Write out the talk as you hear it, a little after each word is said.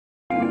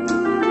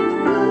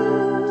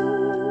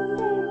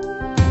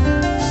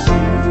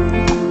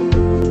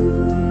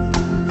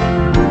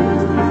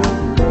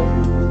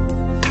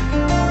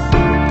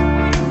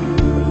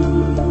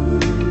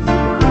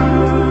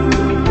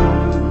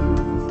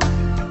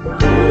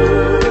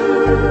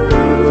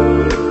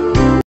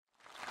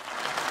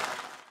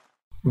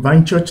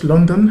VineChurch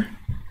London.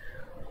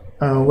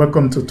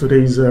 Welcome to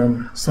today's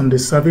Sunday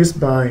service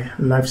by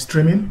live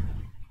streaming.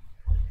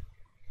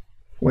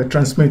 We're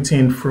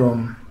transmitting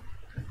from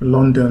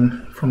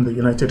London, from the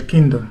United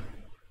Kingdom.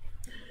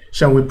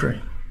 Shall we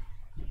pray?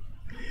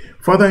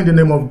 Father, in the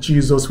name of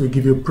Jesus, we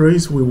give you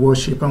praise, we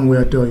worship, and we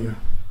adore you.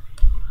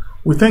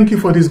 We thank you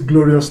for this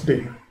glorious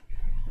day.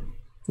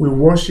 We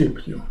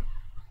worship you.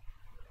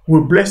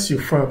 We bless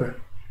you, Father.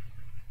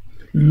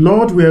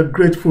 Lord, we are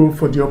grateful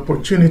for the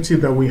opportunity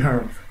that we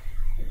have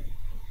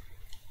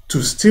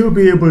to still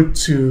be able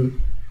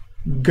to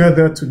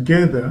gather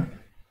together,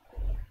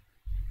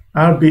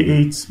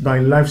 albeit by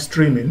live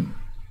streaming,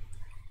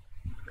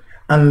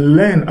 and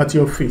learn at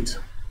your feet,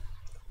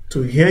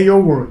 to hear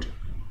your word.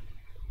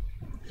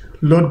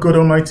 Lord God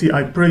Almighty,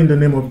 I pray in the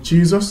name of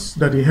Jesus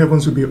that the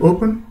heavens will be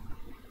open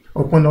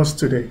upon us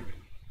today.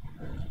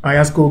 I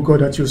ask, O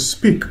God, that you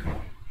speak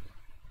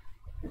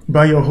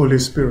by your Holy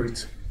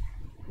Spirit.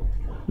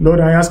 Lord,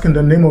 I ask in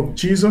the name of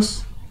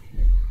Jesus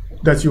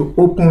that you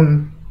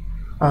open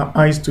our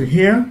eyes to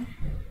hear,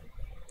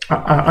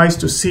 our eyes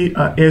to see,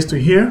 our ears to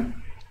hear,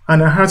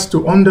 and our hearts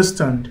to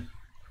understand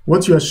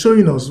what you are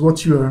showing us,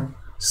 what you are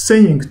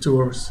saying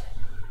to us.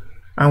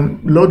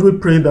 And Lord, we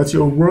pray that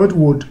your word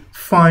would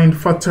find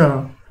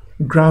fertile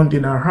ground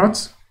in our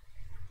hearts,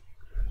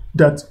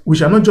 that we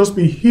shall not just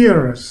be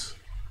hearers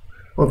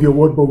of your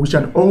word, but we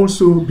shall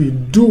also be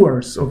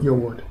doers of your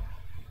word.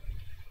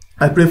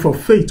 I pray for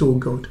faith, O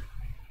God.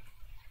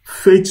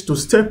 Faith to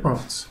step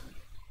out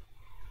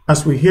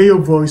as we hear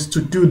your voice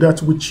to do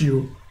that which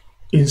you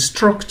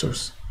instruct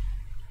us.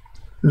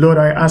 Lord,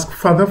 I ask,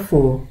 Father,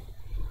 for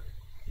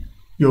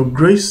your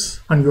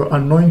grace and your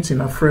anointing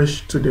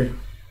afresh today,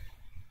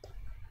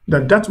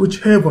 that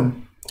which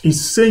heaven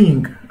is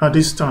saying at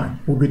this time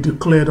will be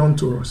declared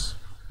unto us,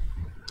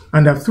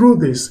 and that through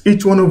this,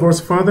 each one of us,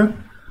 Father,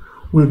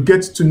 will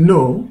get to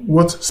know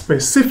what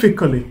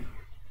specifically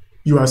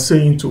you are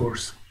saying to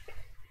us.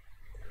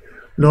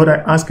 Lord, I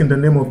ask in the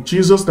name of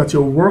Jesus that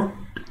your work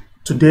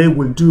today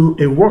will do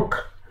a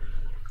work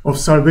of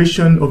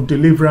salvation, of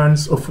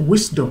deliverance, of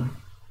wisdom,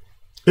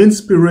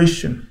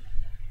 inspiration.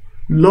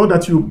 Lord,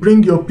 that you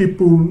bring your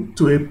people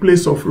to a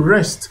place of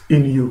rest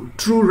in you,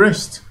 true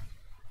rest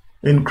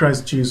in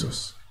Christ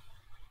Jesus.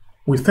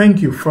 We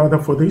thank you, Father,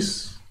 for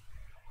this.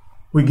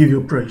 We give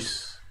you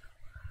praise.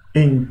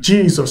 In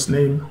Jesus'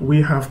 name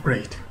we have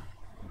prayed.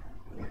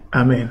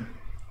 Amen.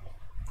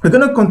 We're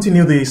going to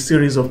continue the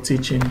series of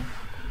teaching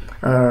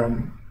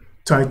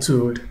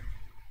titled,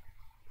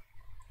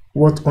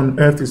 What on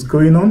Earth is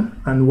Going On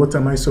and What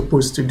Am I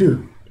Supposed to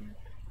Do?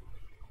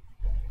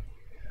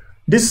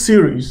 This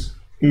series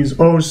is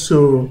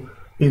also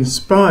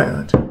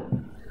inspired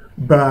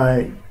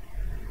by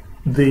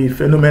the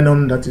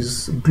phenomenon that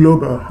is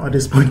global at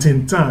this point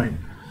in time,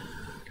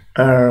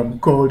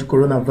 called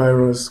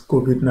coronavirus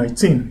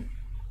COVID-19.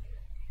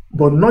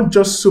 But not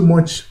just so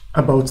much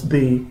about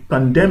the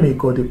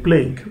pandemic or the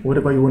plague,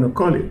 whatever you want to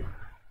call it,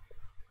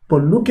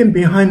 but looking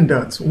behind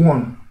that,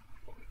 one,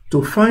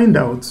 to find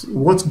out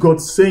what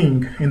God's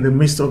saying in the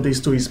midst of this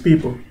to his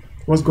people,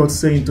 what's God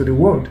saying to the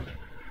world,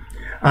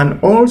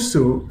 and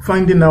also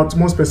finding out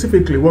more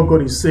specifically what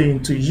God is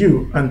saying to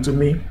you and to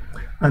me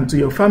and to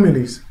your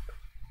families,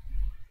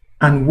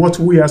 and what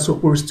we are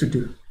supposed to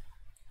do.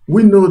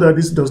 We know that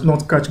this does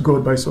not catch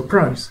God by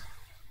surprise,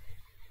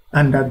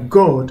 and that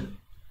God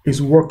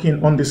is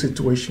working on the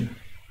situation.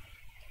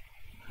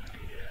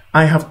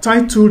 I have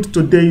titled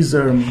today's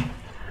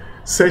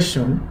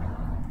session,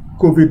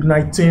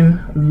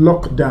 COVID-19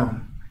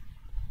 Lockdown,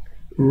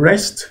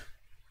 Rest,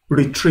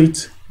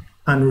 Retreat,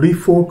 and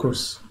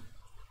Refocus.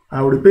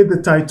 I'll repeat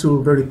the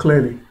title very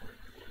clearly.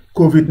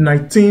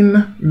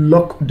 COVID-19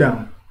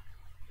 Lockdown,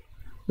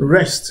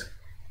 Rest,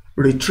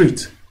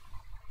 Retreat,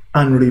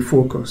 and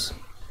Refocus.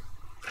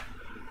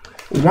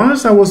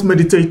 Whilst I was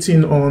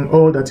meditating on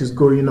all that is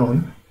going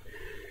on,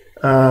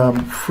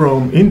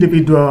 from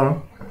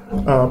individual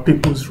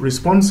people's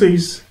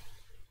responses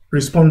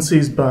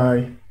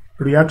by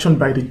reaction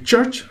by the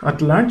church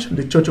at large,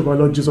 the Church of our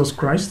Lord Jesus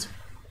Christ,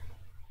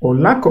 or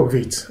lack of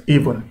it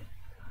even,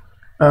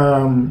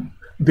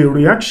 the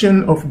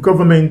reaction of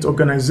government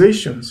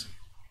organizations,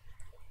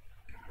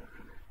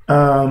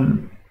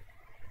 and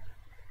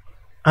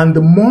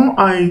the more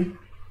I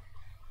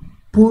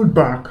pulled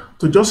back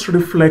to just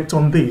reflect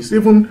on this,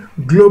 even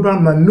global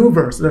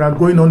maneuvers that are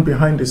going on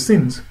behind the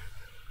scenes,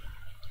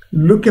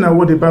 looking at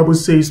what the Bible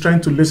says,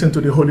 trying to listen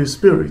to the Holy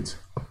Spirit,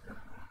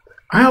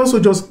 I also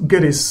just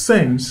get a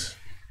sense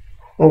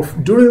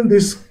of, during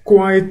this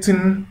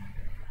quieting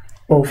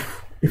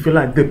of, if you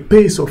like, the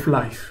pace of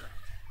life,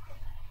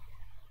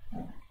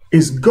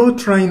 is God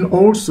trying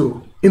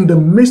also, in the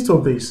midst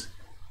of this,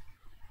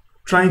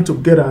 trying to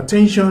get our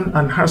attention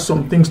and has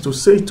some things to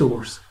say to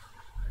us?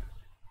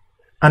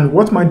 And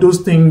what might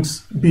those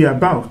things be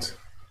about?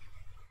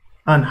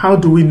 And how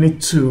do we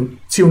need to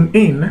tune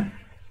in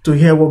to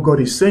hear what God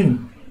is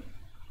saying?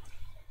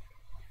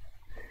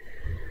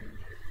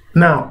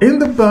 Now, in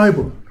the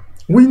Bible,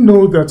 we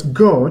know that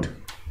God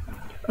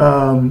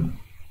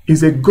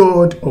is a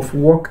God of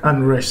work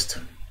and rest.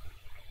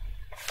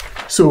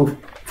 So,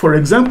 for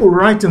example,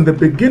 right in the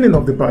beginning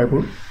of the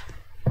Bible,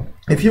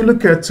 if you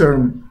look at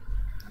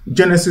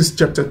Genesis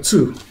chapter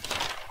 2,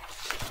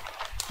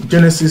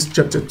 Genesis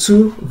chapter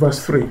 2,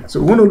 verse 3. So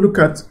we want to look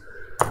at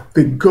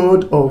the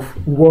God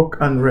of work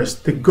and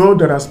rest, the God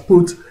that has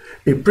put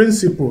a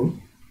principle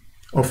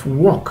of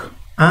work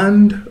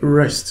and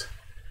rest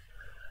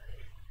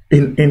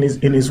in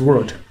his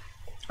word,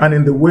 and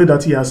in the way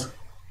that he has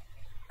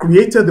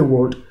created the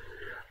world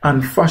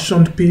and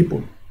fashioned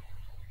people.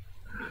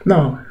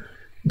 Now,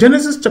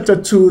 Genesis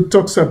chapter 2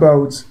 talks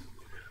about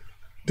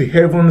the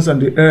heavens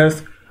and the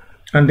earth,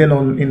 and then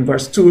in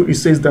verse 2 it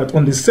says that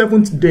on the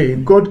seventh day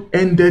God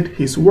ended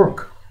his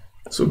work.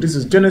 So this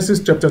is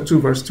Genesis chapter 2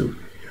 verse 2.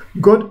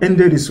 God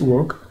ended his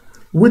work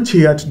which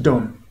he had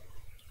done,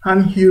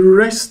 and he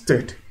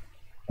rested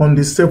on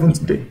the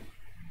seventh day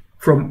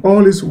from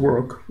all his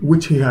work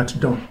which he had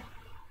done.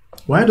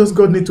 Why does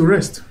God need to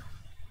rest?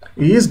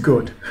 He is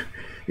God.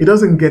 He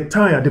doesn't get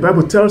tired. The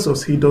Bible tells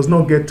us he does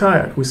not get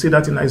tired. We see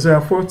that in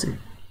Isaiah 40.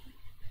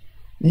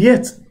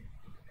 Yet,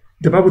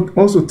 the Bible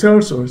also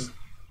tells us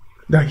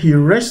that he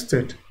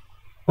rested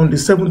on the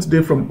seventh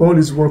day from all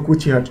his work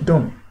which he had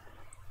done.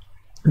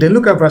 Then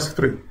look at verse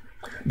 3.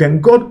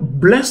 Then God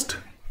blessed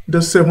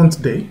the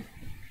seventh day.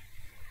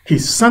 He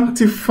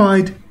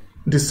sanctified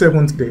the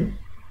seventh day.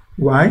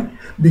 Why?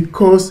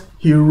 Because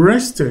he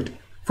rested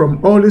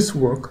from all his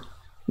work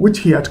which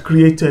he had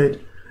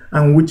created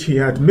and which he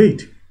had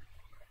made.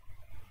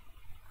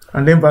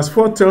 And then verse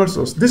 4 tells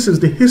us this is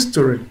the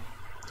history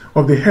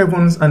of the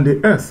heavens and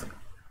the earth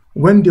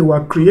when they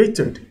were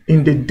created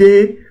in the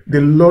day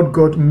the Lord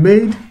God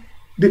made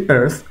the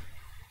earth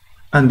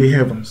and the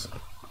heavens.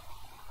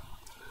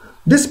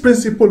 This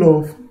principle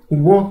of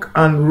work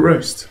and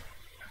rest,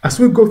 as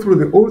we go through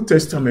the Old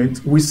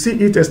Testament, we see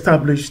it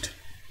established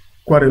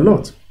quite a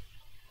lot.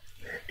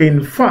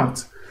 In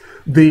fact,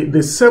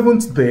 the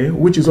seventh day,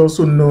 which is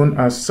also known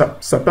as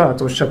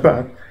Sabbath or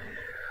Shabbat,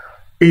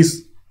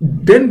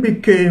 then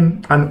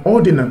became an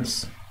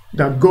ordinance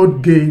that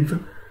God gave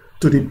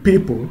to the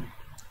people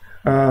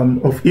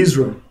of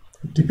Israel,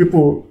 the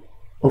people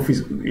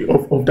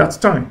of that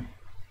time.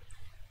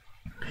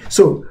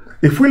 So,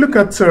 if we look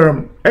at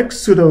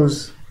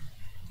Exodus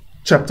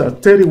chapter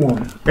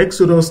 31,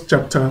 Exodus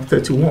chapter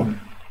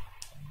 31.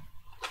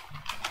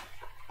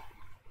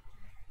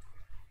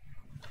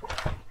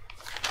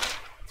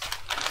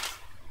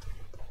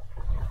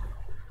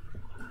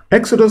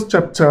 Exodus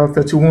chapter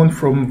 31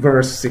 from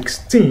verse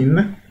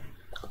 16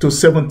 to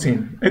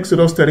 17.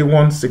 Exodus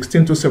 31,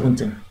 16 to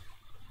 17.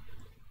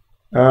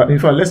 In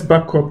fact, let's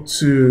back up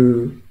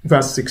to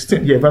verse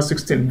 16. Yeah, verse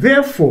 16.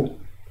 Therefore,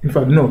 in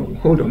fact, no,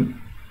 hold on.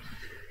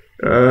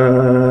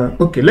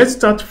 Okay, let's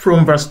start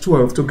from verse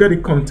 12 to get the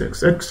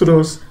context.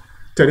 Exodus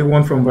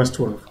 31 from verse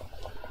 12.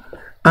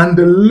 And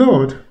the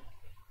Lord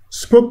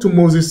spoke to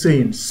Moses,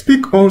 saying,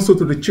 Speak also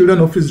to the children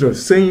of Israel,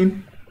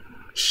 saying,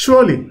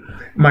 Surely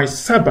my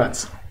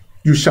Sabbath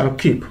you shall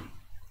keep,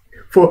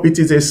 for it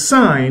is a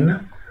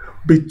sign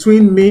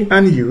between me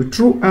and you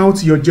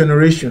throughout your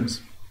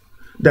generations,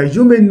 that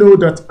you may know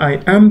that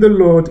I am the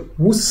Lord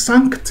who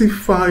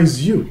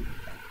sanctifies you.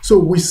 So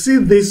we see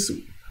this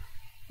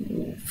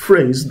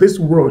phrase, this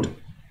word,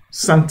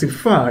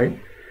 sanctify,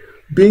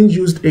 being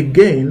used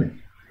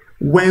again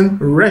when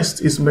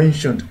rest is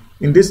mentioned.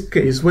 In this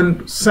case,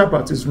 when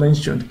Sabbath is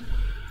mentioned.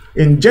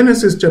 In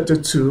Genesis chapter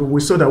 2,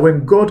 we saw that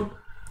when God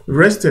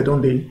rested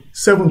on the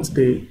seventh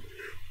day,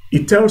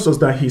 it tells us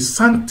that he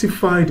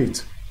sanctified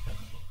it.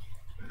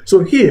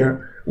 So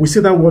here, we see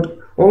that word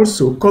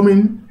also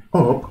coming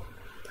up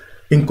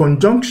in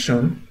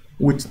conjunction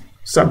with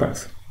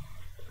Sabbath.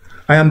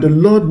 I am the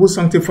Lord who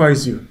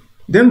sanctifies you.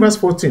 Then verse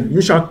 14,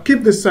 you shall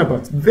keep the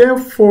Sabbath,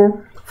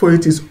 therefore, for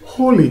it is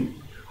holy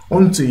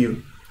unto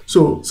you.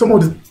 So some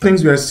of the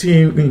things we are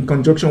seeing in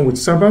conjunction with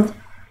Sabbath,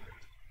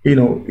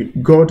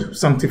 God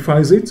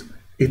sanctifies it,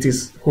 it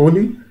is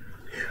holy.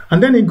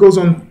 And then it goes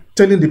on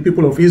telling the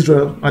people of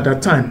Israel at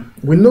that time.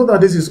 We know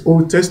that this is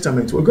Old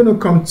Testament. We're going to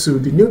come to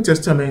the New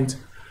Testament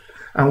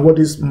and what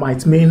this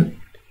might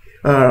mean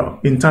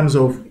in terms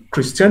of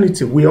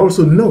Christianity. We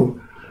also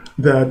know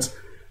that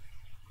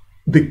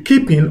the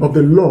keeping of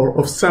the law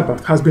of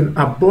Sabbath has been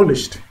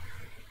abolished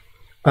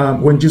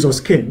when Jesus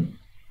came.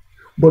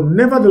 But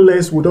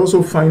nevertheless, we'd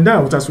also find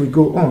out as we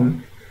go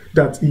on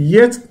that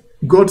yet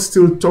God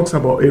still talks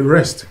about a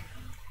rest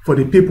for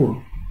the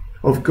people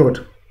of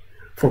God,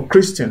 for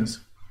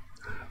Christians.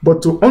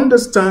 But to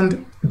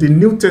understand the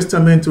New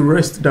Testament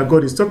rest that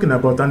God is talking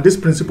about and this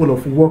principle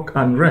of work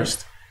and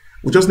rest,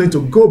 we just need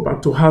to go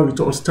back to how it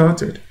all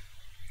started,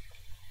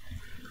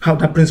 how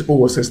that principle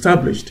was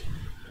established.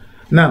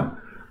 Now,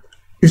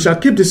 you shall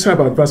keep the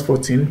Sabbath, verse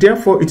 14,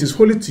 therefore it is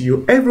holy to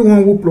you.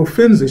 Everyone who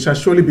profanes it shall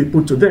surely be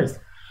put to death.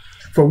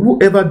 For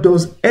whoever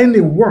does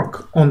any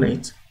work on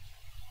it,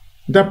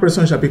 that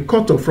person shall be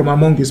cut off from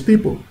among his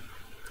people.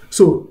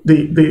 So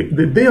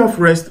the day of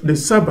rest, the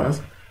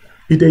Sabbath,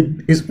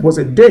 it was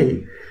a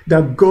day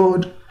that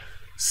God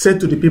said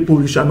to the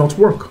people, you shall not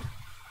work.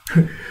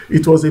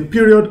 It was a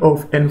period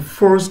of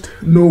enforced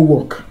no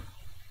work,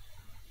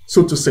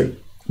 so to say,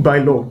 by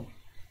law.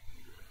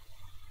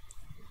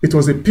 It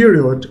was a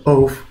period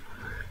of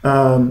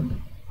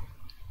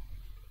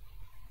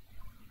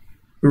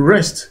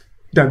rest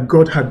that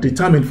God had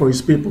determined for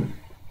his people.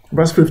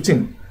 Verse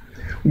 15,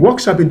 work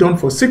shall be done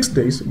for 6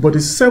 days, but the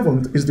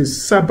 7th is the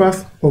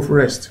Sabbath of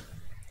rest,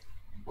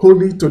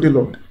 holy to the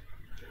Lord.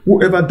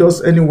 Whoever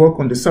does any work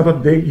on the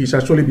Sabbath day, he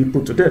shall surely be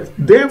put to death.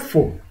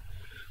 Therefore,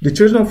 the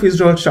children of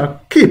Israel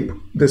shall keep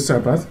the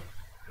Sabbath,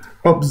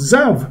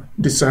 observe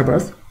the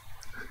Sabbath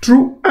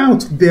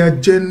throughout their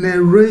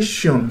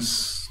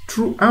generations.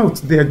 Throughout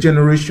their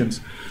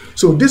generations.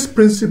 So this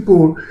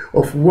principle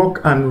of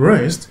work and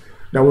rest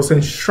that was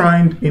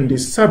enshrined in the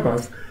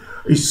Sabbath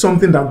is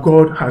something that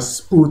God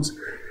has put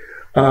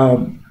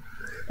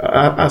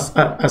as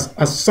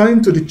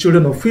assigned to the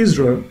children of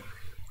Israel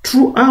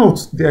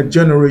throughout their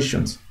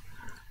generations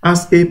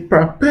as a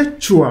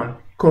perpetual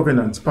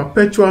covenant.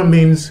 Perpetual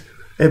means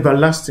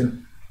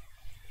everlasting.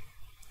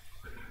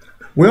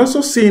 We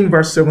also see in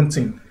verse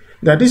 17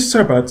 that this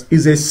Sabbath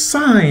is a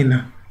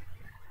sign,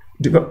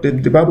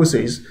 the Bible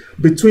says,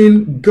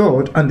 between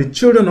God and the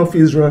children of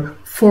Israel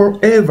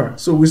forever.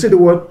 So we see the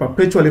word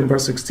perpetual in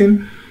verse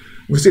 16.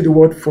 We see the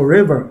word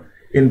forever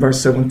in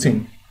verse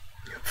 17.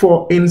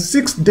 For in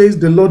 6 days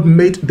the Lord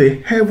made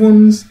the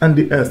heavens and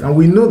the earth. And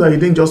we know that he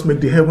didn't just make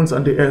the heavens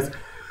and the earth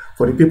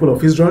for the people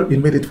of Israel. He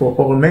made it for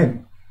all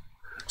men.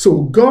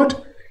 So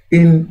God,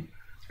 in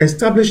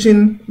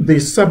establishing the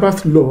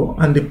Sabbath law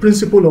and the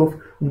principle of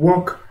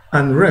work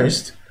and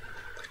rest,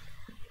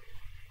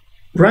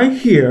 right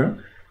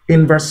here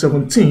in verse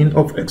 17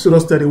 of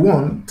Exodus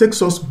 31,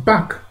 takes us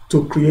back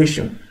to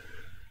creation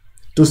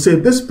to say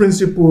this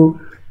principle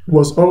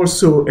was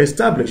also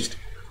established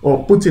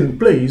or put in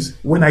place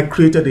when I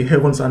created the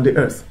heavens and the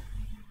earth.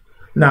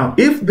 Now,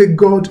 if the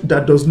God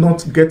that does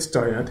not get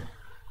tired,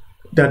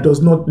 that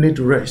does not need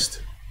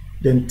rest,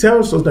 then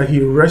tells us that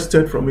he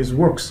rested from his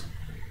works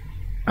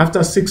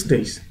after 6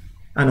 days,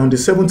 and on the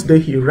 7th day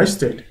he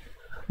rested,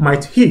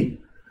 might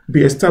he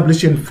be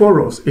establishing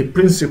for us a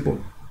principle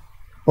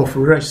of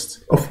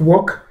rest, of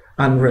work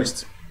and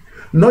rest,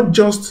 not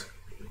just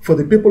for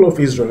the people of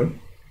Israel,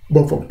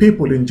 but for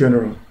people in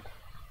general.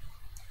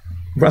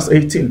 Verse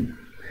 18,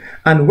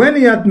 and when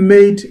he had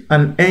made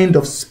an end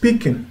of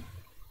speaking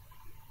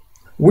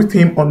with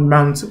him on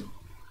Mount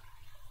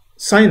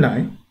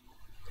Sinai,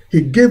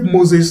 he gave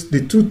Moses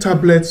the 2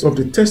 tablets of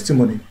the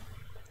testimony,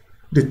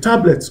 the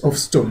tablets of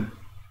stone,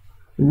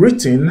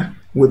 written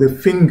with the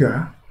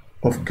finger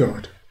of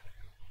God.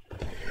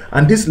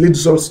 And this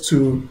leads us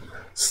to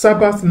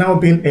Sabbath now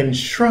being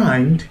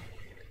enshrined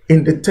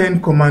in the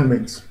 10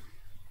 commandments.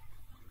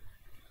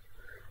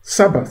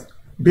 Sabbath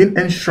being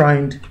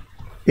enshrined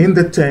in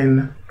the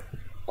 10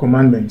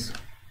 commandments.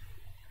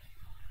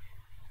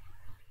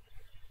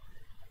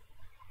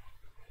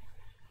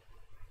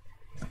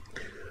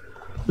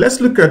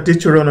 Let's look at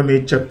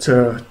Deuteronomy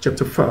chapter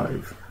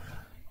 5.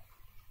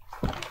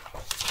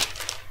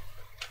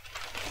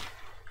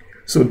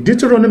 So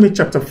Deuteronomy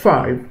chapter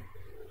 5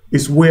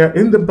 is where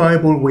in the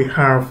Bible we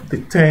have the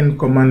 10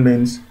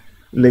 commandments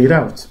laid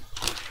out.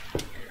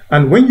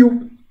 And when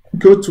you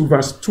go to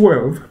verse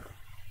 12,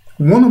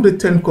 one of the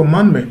 10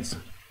 commandments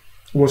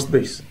was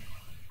this: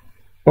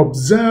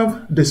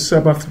 observe the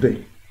Sabbath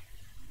day,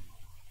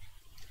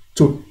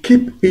 to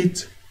keep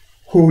it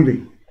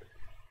holy,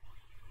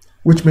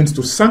 which means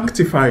to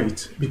sanctify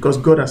it, because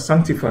God has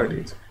sanctified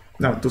it.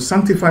 Now, to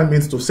sanctify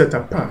means to set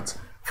apart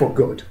for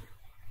God.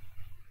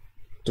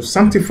 To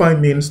sanctify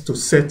means to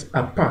set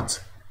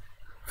apart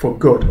for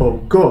God, or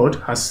God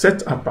has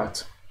set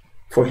apart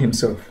for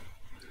himself.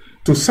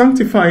 To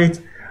sanctify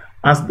it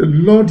as the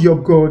Lord your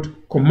God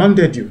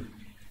commanded you.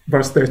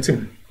 Verse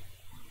 13.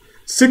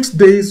 6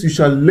 days you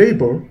shall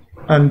labor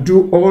and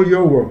do all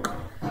your work,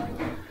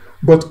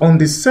 but on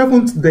the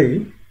 7th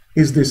day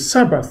is the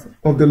Sabbath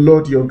of the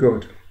Lord your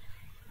God.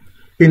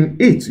 In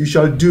it you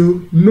shall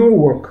do no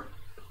work,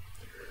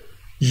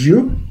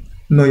 you,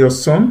 nor your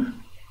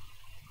son,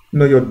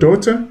 nor your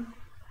daughter,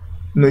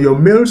 nor your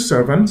male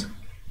servant,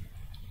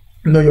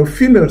 nor your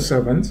female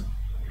servant,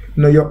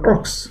 nor your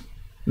ox,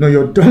 nor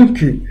your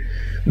donkey,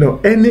 nor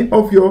any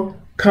of your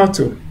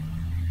cattle,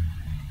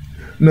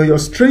 nor your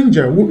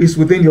stranger who is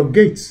within your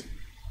gates,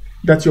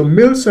 that your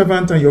male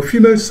servant and your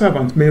female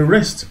servant may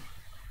rest,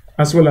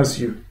 as well as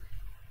you.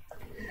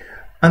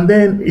 And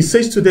then it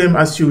says to them,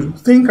 as you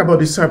think about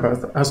the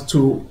Sabbath, as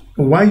to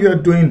why you are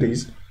doing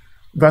this,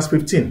 verse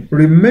 15,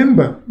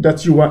 remember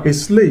that you are a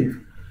slave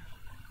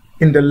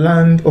in the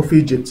land of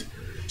Egypt.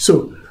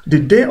 So the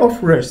day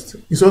of rest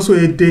is also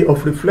a day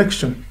of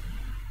reflection.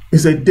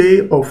 It's a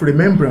day of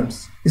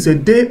remembrance. It's a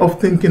day of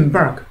thinking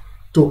back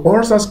to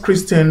us as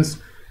Christians.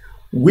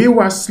 We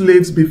were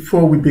slaves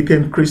before we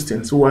became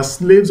Christians. We were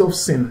slaves of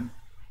sin.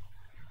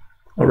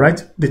 All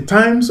right? The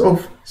times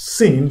of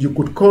sin, you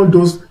could call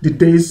those the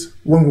days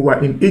when we were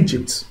in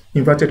Egypt,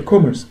 inverted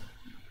commas.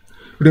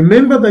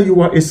 Remember that you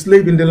were a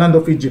slave in the land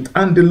of Egypt,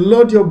 and the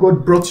Lord your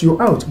God brought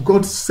you out.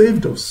 God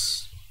saved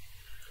us.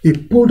 He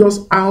pulled us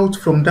out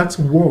from that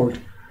world,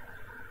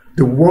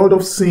 the world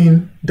of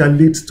sin that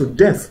leads to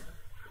death.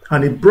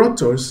 And He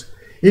brought us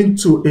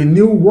into a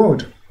new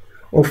world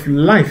of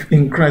life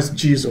in Christ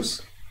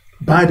Jesus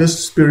by the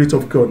Spirit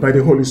of God, by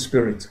the Holy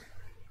Spirit.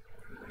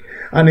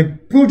 And He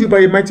pulled you by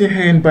a mighty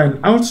hand, by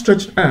an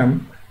outstretched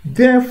arm.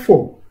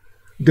 Therefore,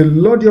 the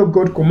Lord your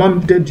God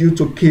commanded you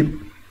to keep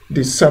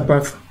the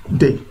Sabbath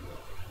day.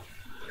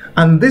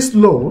 And this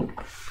law,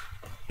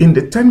 in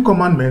the 10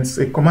 commandments,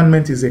 a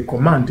commandment is a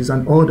command, is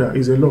an order,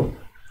 is a law,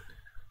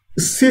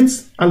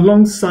 sits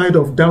alongside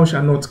of thou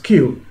shalt not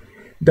kill,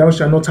 thou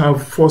shalt not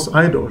have false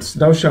idols,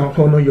 thou shalt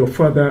honor your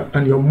father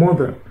and your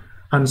mother,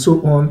 and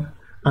so on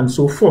and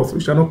so forth. You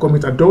shall not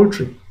commit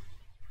adultery.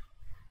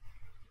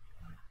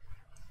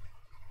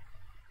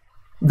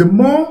 The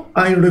more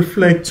I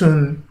reflect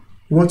on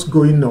what's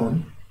going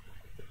on,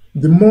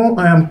 the more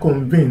I am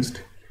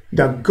convinced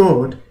that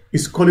God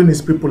is calling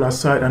His people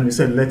aside and He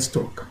said, let's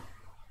talk.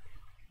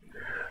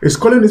 He's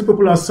calling His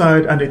people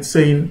aside and it's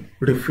saying,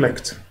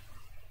 reflect.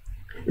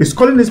 He's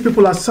calling His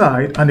people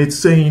aside and it's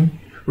saying,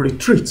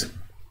 retreat.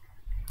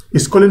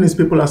 He's calling His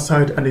people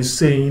aside and it's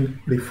saying,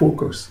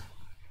 refocus.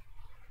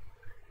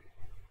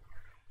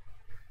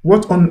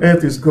 What on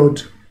earth is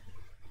God?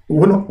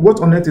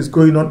 What on earth is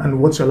going on,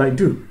 and what shall I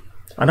do?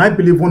 And I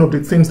believe one of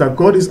the things that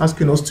God is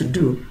asking us to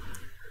do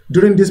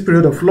during this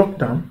period of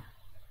lockdown,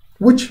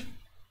 which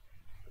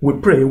we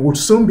pray would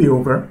soon be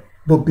over,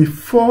 but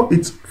before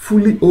it's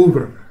fully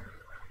over,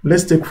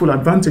 let's take full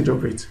advantage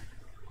of it.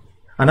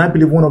 And I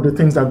believe one of the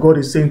things that God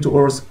is saying to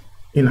us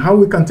in how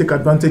we can take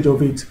advantage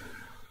of it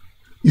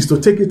is to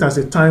take it as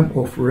a time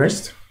of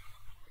rest.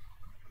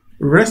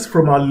 Rest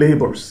from our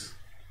labors.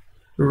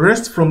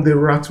 Rest from the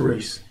rat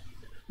race.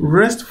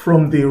 Rest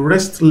from the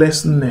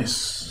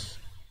restlessness.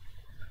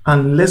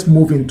 And let's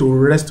move into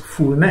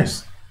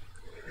restfulness.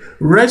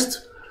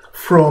 Rest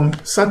from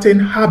certain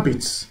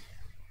habits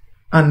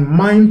and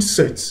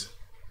mindsets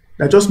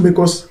that just make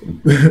us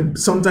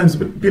sometimes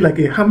be like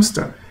a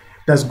hamster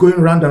that's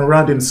going round and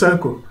round in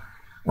circle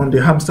on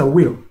the hamster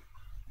wheel.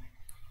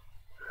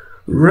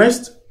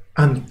 Rest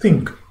and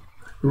think.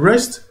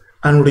 Rest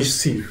and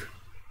receive.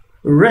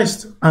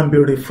 Rest and be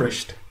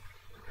refreshed.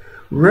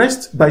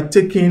 Rest by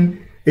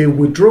taking a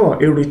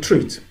withdrawal, a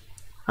retreat,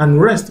 and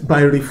rest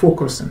by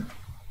refocusing.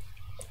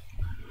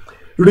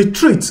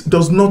 Retreat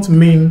does not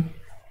mean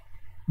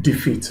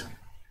defeat.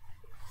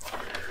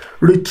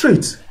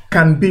 Retreat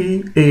can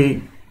be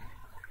a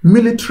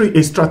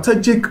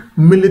strategic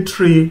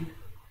military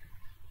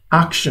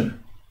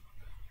action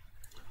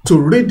to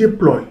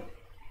redeploy,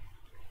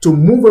 to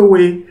move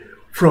away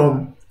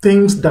from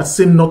things that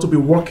seem not to be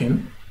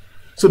working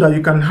so that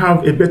you can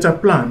have a better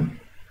plan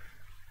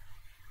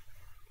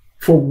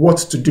for what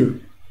to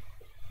do.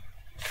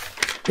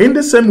 In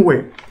the same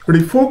way,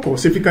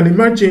 refocus, if you can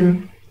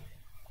imagine,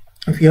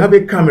 if you have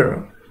a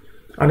camera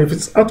and if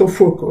it's out of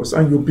focus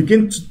and you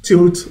begin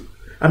to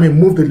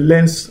move the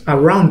lens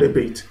around a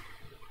bit,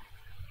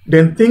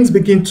 then things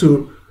begin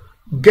to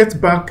get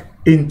back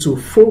into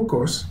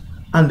focus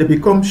and they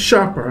become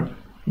sharper,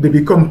 they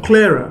become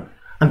clearer.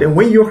 And then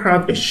when you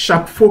have a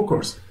sharp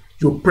focus,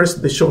 you press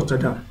the shutter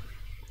down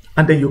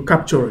and then you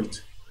capture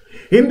it.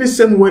 In the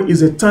same way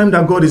is a time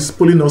that God is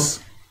pulling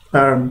us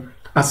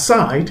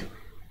aside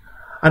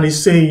and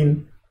is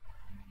saying,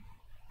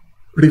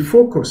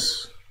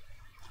 refocus.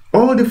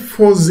 All the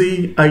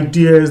fuzzy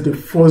ideas, the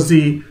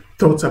fuzzy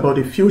thoughts about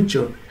the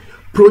future,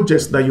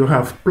 projects that you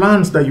have,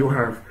 plans that you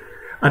have,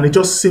 and it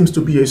just seems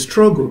to be a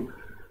struggle.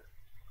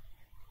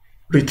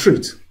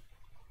 Retreat.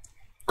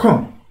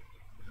 Come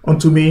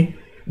unto me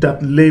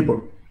that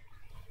labor,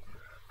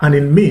 and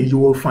in me you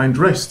will find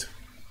rest.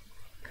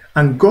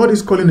 And God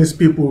is calling His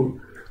people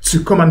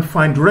to come and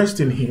find rest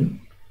in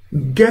Him,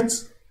 get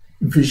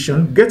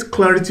vision, get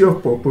clarity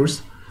of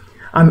purpose,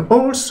 and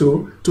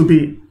also to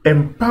be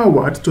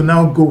empowered to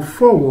now go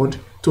forward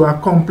to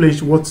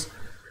accomplish what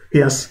He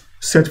has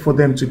set for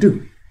them to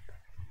do.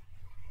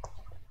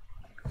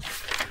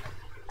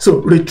 So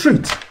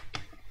retreat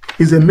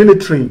is a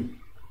military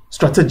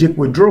strategic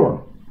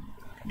withdrawal.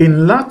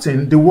 In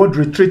Latin, the word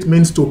retreat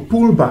means to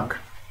pull back.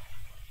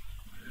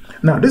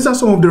 Now, these are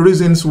some of the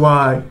reasons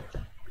why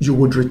you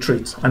would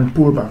retreat and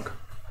pull back.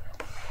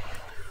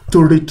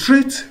 To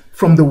retreat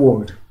from the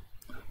world,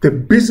 the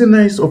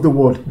busyness of the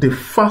world, the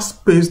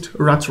fast-paced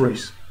rat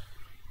race.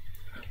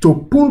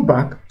 To pull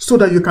back so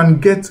that you can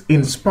get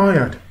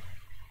inspired.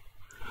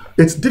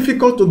 It's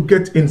difficult to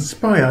get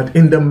inspired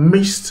in the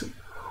midst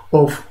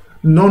of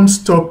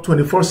non-stop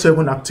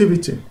 24/7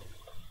 activity.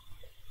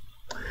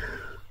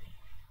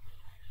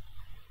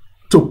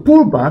 To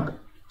pull back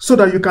so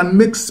that you can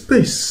make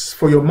space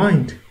for your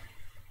mind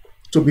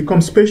to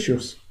become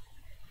spacious.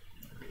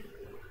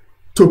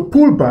 To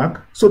pull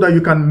back so that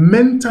you can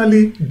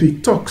mentally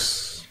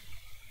detox.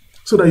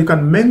 So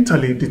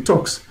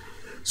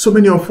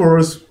many of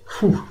us,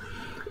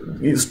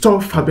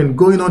 stuff have been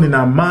going on in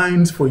our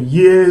minds for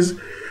years,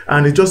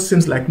 and it just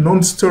seems like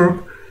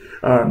non-stop.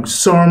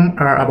 Some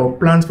are about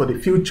plans for the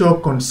future,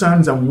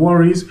 concerns and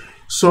worries.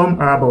 Some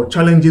are about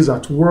challenges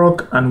at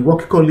work and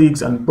work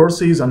colleagues and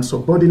bosses and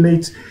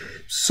subordinates.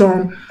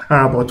 Some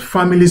are about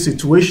family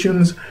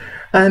situations,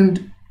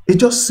 and it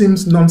just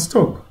seems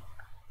non-stop.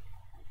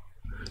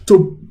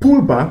 To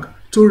pull back,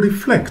 to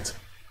reflect,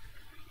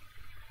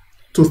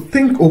 to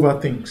think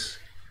over things,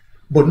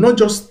 but not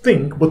just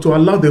think, but to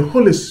allow the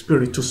Holy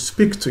Spirit to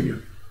speak to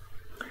you.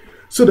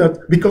 So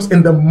that, because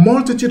in the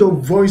multitude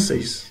of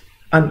voices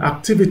and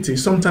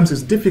activities, sometimes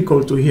it's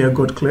difficult to hear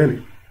God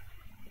clearly.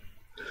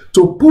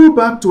 To pull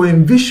back, to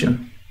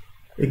envision.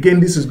 Again,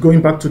 this is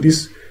going back to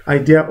this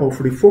idea of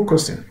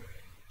refocusing.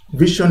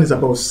 Vision is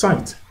about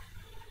sight.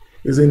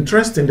 It's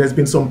interesting, there's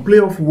been some play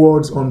of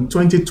words on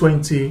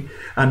 2020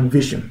 and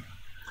vision.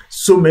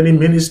 So many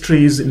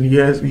ministries in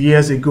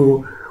years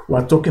ago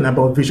were talking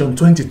about vision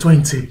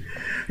 2020.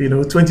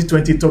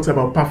 2020 talks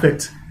about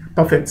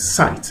perfect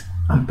sight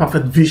and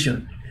perfect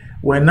vision.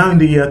 We're now in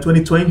the year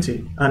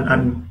 2020,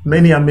 and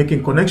many are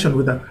making connection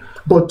with that.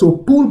 But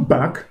to pull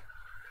back,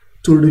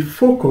 to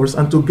refocus,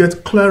 and to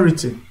get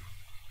clarity.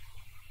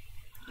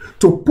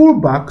 To pull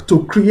back,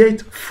 to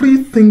create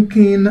free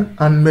thinking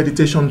and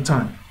meditation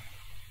time.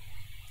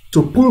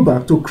 To pull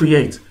back, to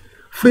create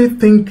free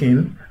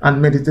thinking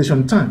and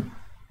meditation time.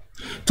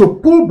 To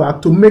pull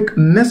back, to make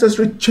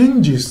necessary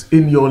changes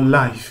in your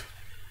life.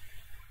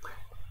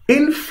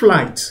 In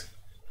flight,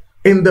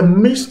 in the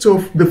midst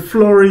of the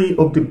flurry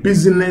of the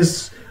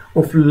busyness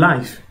of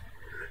life,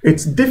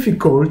 it's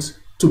difficult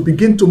to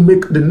begin to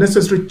make the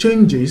necessary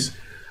changes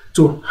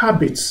to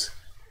habits,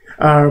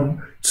 to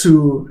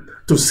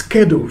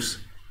schedules.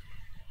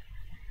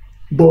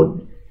 But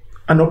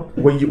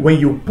when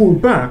you pull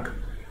back,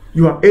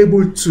 you are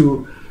able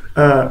to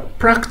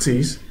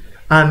practice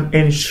and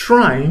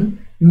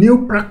enshrine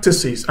new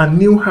practices and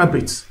new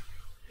habits,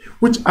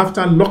 which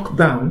after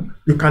lockdown,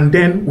 you can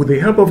then, with the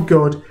help of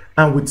God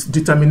and with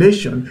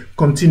determination,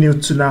 continue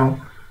to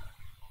now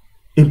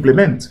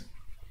implement.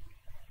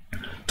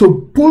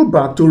 To pull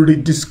back, to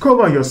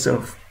rediscover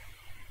yourself,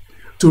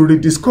 to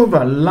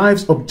rediscover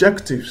life's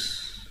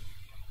objectives,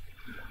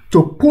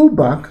 to pull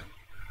back,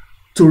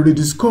 to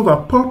rediscover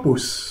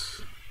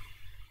purpose.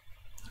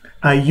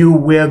 Are you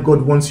where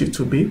God wants you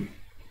to be?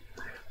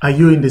 Are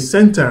you in the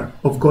center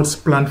of God's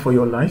plan for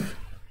your life?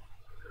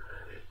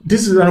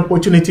 This is an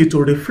opportunity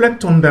to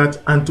reflect on that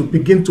and to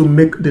begin to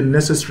make the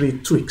necessary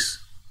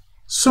tweaks,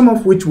 some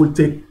of which will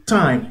take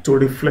time to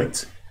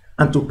reflect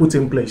and to put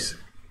in place.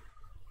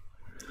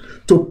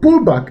 To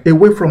pull back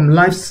away from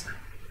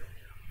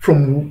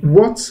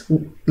what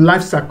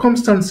life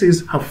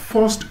circumstances have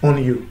forced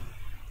on you.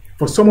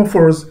 For some of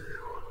us,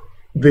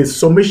 the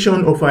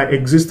summation of our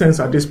existence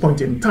at this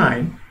point in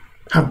time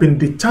have been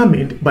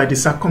determined by the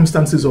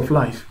circumstances of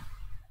life.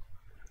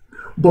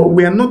 But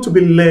we are not to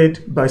be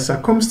led by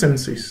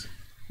circumstances,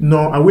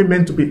 nor are we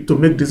meant to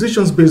make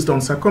decisions based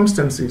on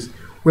circumstances.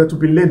 We are to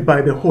be led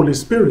by the Holy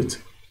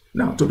Spirit.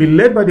 Now, to be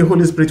led by the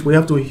Holy Spirit, we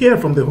have to hear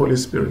from the Holy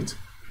Spirit.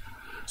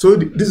 So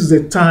this is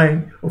a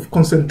time of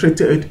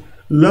concentrated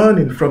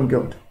learning from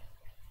God.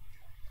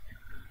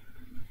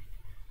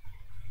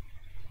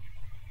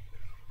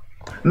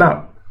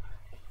 Now,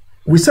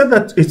 we said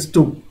that it's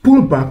to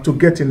pull back to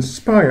get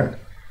inspired.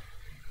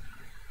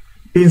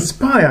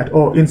 Inspired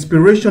or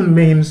inspiration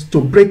means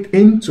to break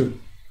into.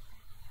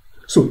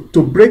 So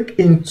to breathe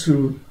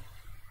into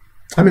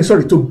the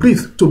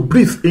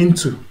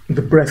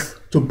breath,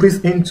 to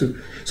breathe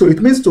into. So it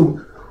means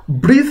to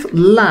breathe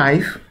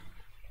life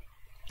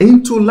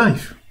into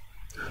life,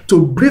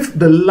 to breathe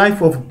the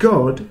life of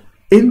God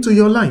into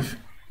your life.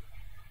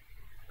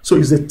 So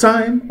it's a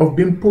time of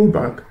being pulled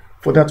back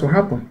for that to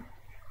happen.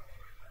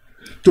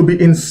 To be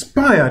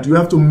inspired, you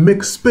have to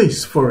make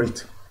space for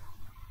it.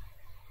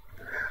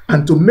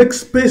 And to make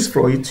space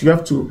for it, you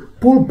have to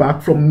pull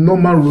back from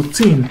normal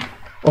routine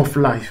of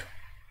life.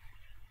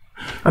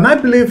 And I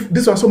believe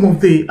these are some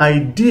of the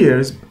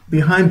ideas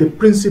behind the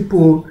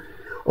principle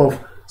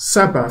of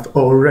Sabbath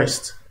or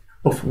rest,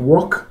 of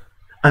work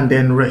and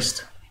then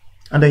rest.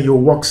 And then you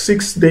work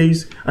 6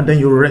 days and then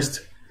you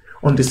rest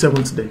on the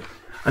 7th day.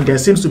 And there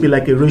seems to be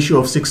like a ratio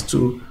of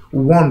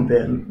 6:1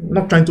 there. I'm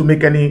not trying to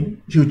make any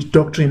huge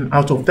doctrine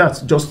out of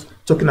that, just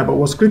talking about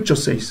what Scripture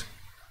says.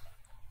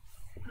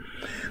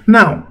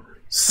 Now,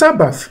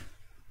 Sabbath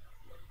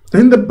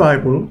in the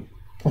Bible,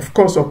 of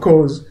course,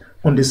 occurs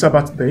on the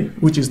Sabbath day,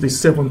 which is the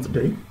 7th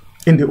day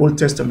in the Old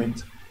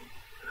Testament.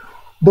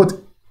 But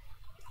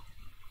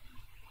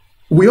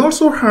we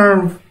also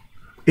have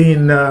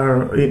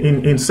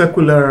in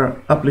secular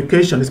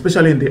application,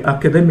 especially in the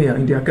academia,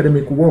 in the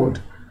academic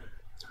world,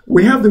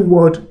 we have the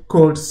word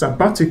called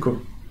sabbatical.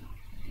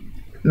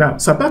 Now,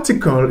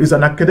 sabbatical is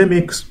an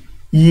academic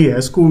year,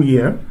 school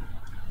year,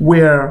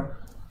 where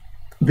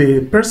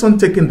the person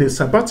taking the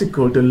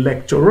sabbatical, the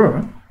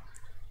lecturer,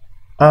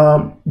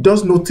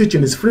 does no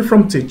teaching, is free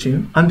from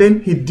teaching, and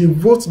then he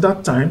devotes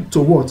that time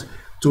to what?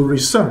 To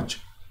research,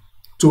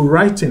 to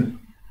writing,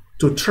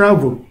 to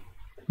travel,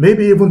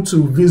 maybe even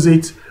to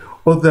visit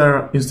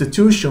other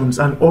institutions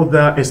and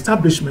other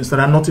establishments that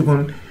are not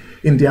even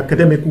in the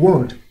academic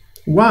world.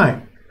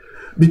 Why?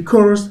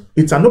 because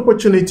it's an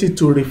opportunity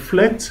to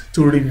reflect,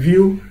 to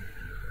review,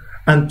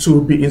 and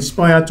to be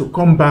inspired to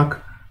come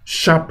back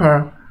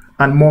sharper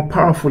and more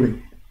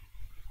powerfully.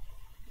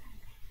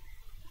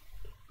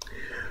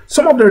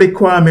 Some of the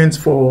requirements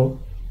for,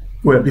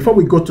 well, before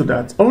we go to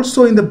that,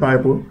 also in the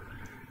Bible,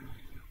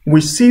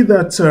 we see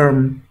that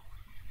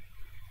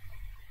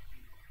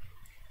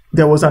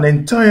there was an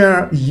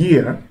entire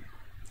year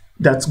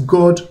that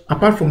God,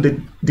 apart from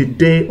the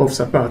day of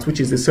Sabbath, which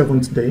is the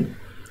seventh day,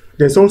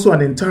 there's also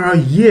an entire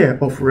year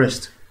of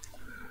rest.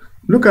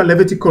 Look at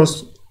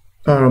Leviticus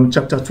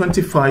chapter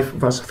 25,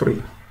 verse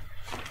 3.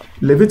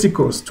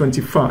 Leviticus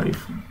 25,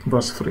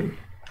 verse 3.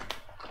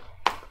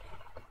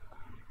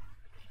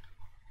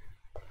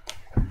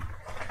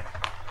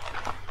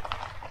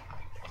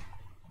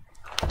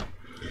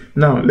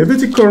 Now,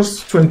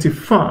 Leviticus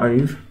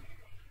 25,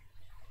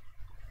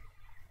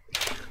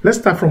 let's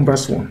start from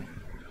verse 1.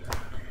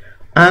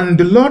 And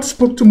the Lord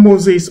spoke to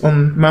Moses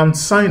on Mount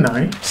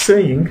Sinai,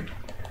 saying,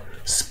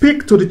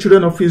 Speak to the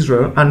children of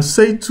Israel and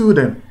say to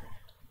them,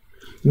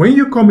 When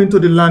you come into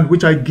the land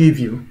which I give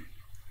you,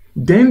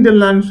 then the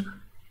land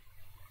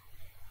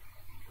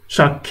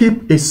shall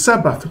keep a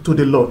Sabbath to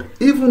the Lord.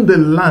 Even the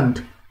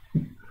land,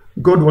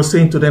 God was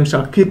saying to them,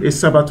 shall keep a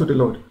Sabbath to the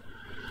Lord.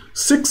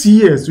 6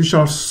 years you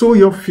shall sow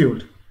your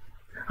field,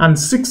 and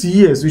 6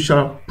 years you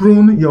shall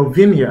prune your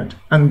vineyard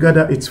and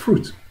gather its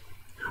fruit.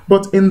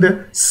 But in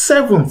the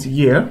 7th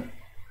year,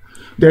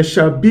 there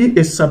shall be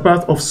a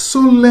Sabbath of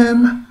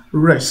solemn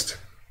rest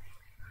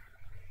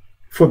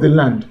for the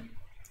land,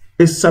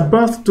 a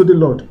Sabbath to the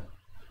Lord.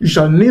 You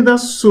shall neither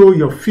sow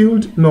your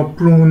field nor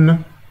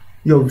prune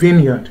your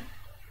vineyard.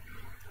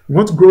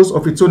 What grows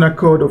of its own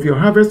accord of your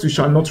harvest you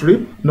shall not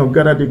reap, nor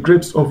gather the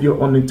grapes of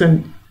your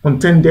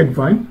untended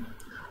vine,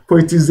 for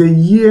it is a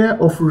year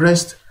of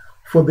rest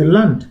for the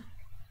land.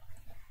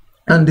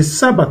 And the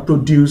Sabbath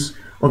produce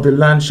of the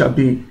land shall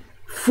be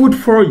food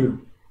for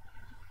you,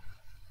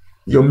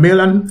 your male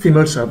and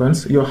female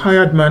servants, your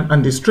hired man,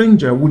 and the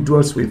stranger who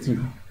dwells with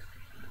you.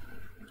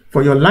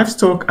 For your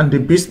livestock and the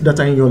beasts that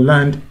are in your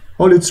land,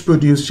 all its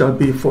produce shall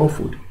be for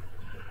food.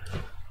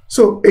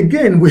 So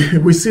again,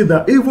 we see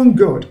that even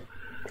God,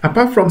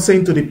 apart from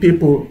saying to the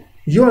people,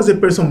 you as a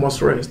person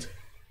must rest,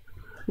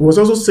 he was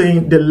also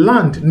saying the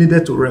land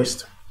needed to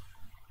rest.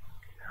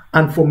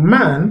 And for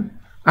man,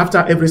 after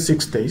every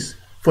 6 days,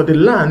 for the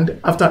land,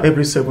 after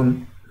every 6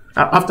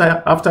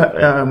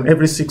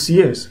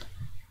 years.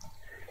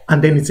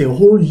 And then it's a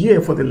whole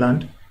year for the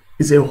land.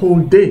 It's a whole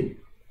day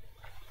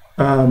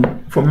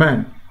for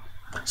man.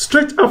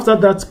 Straight after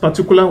that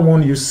particular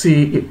one, you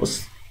see it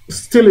was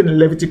still in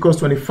Leviticus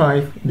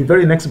 25, the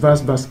very next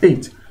verse, verse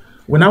 8.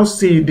 We now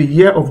see the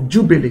year of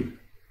Jubilee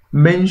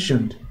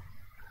mentioned.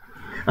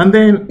 And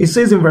then it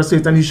says in verse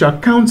 8, and you shall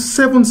count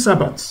 7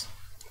 Sabbaths.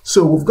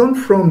 So we've gone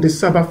from the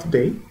Sabbath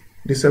day,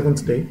 the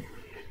 7th day,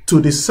 to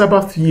the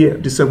Sabbath year,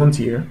 the 7th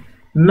year,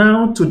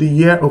 now to the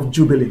year of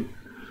Jubilee.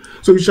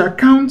 So you shall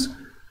count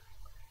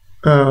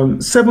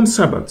 7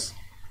 Sabbaths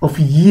of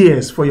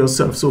years for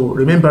yourself. So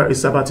remember, a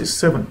Sabbath is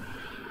 7.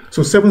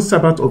 So 7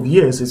 Sabbath of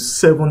years is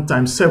 7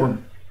 times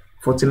 7,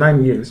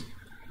 49 years.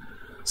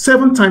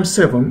 7 times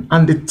 7,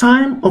 and the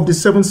time of the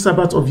 7th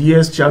Sabbath of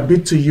years shall be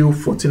to you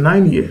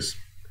 49 years.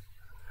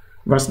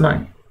 Verse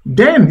 9.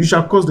 Then you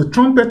shall cause the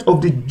trumpet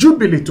of the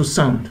Jubilee to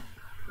sound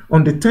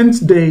on the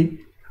 10th day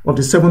of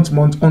the 7th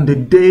month, on the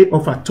day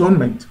of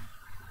atonement.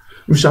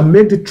 You shall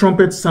make the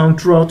trumpet sound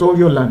throughout all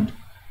your land,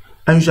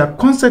 and you shall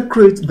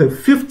consecrate the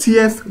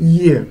 50th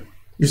year.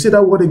 You see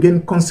that word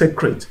again,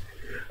 consecrate.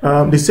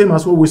 The same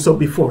as what we saw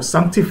before,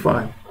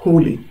 sanctify,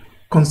 holy,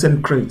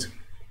 consecrate.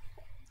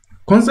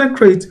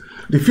 Consecrate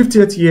the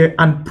 50th year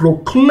and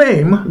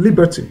proclaim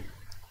liberty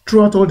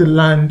throughout all the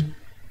land,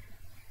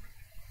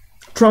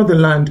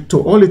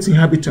 to all its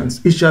inhabitants.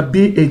 It shall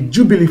be a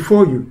jubilee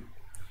for you,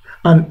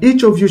 and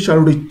each of you shall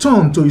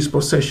return to his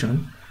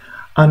possession,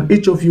 and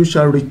each of you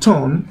shall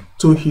return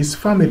to his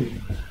family.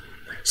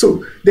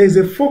 So there is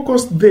a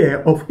focus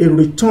there of a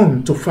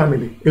return to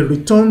family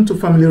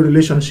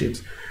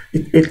relationships,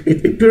 a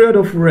period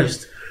of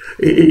rest,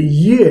 a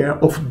year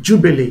of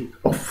jubilee,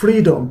 of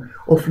freedom,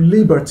 of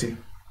liberty.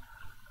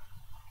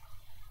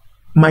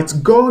 Might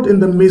God, in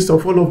the midst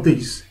of all of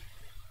this,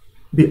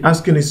 be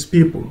asking his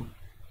people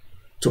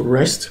to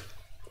rest,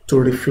 to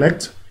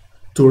reflect,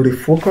 to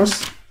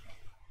refocus?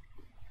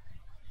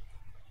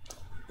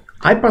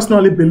 I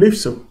personally believe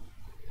so.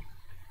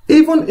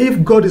 Even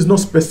if God is not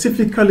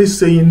specifically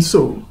saying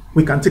so,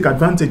 we can take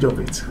advantage of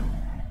it.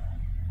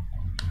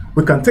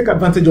 We can take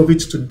advantage of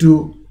it to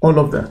do all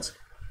of that.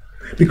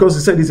 Because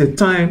he said it's a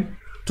time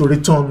to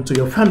return to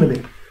your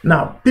family.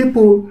 Now,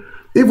 people,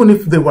 even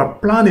if they were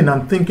planning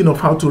and thinking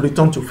of how to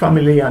return to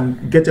family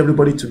and get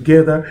everybody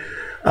together,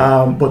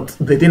 but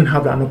they didn't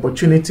have an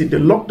opportunity, the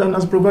lockdown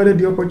has provided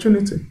the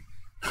opportunity.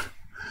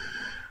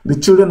 The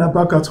children are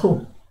back at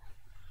home.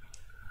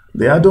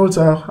 The adults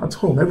are at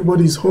home.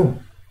 Everybody is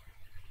home.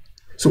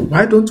 So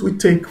why don't we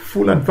take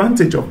full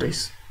advantage of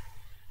this?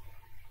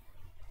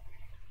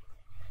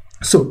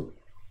 So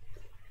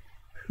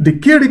The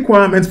key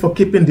requirements for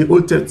keeping the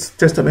Old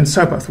Testament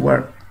Sabbath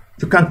were: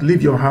 you can't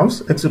leave your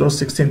house,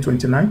 Exodus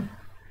 16:29.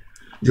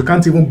 You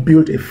can't even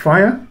build a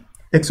fire,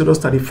 Exodus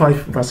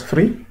 35 verse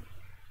 3.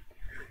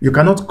 You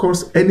cannot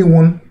cause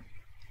anyone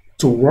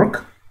to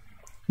work,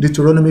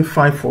 Deuteronomy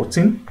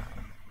 5:14.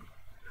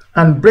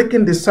 And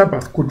breaking the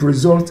Sabbath could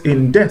result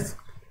in death,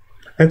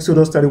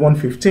 Exodus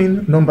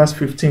 31:15, Numbers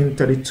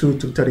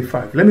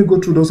 15:32-35. Let me go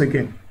through those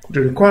again. The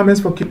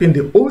requirements for keeping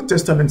the Old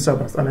Testament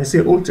Sabbath, and I say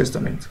Old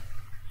Testament.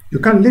 You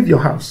can't leave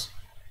your house,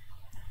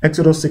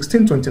 Exodus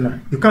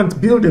 16:29. You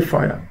can't build a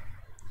fire,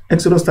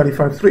 Exodus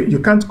 35:3. You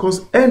can't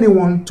cause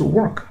anyone to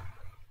work,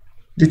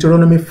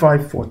 Deuteronomy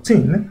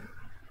 5:14.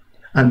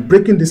 And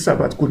breaking the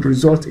Sabbath could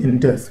result in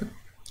death,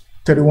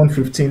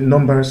 31:15,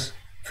 Numbers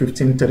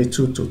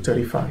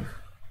 15:32-35.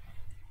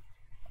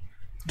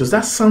 Does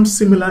that sound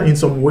similar in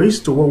some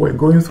ways to what we're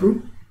going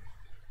through?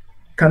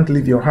 Can't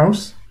leave your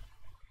house,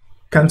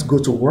 can't go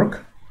to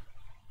work,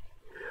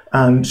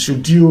 and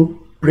should you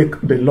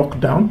break the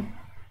lockdown,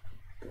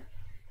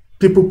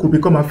 people could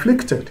become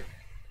afflicted,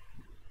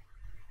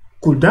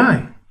 could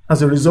die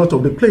as a result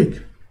of the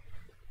plague.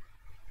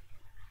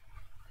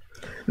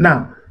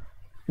 Now,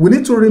 we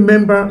need to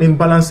remember in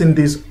balancing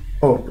this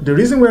up, the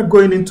reason we're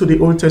going into the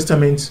Old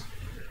Testament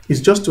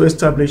is just to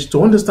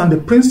understand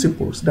the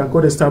principles that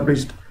God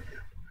established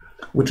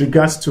with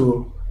regards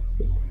to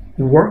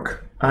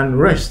work and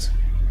rest,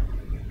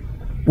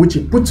 which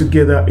he put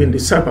together in the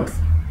Sabbath,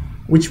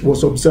 which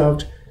was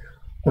observed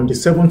on the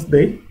 7th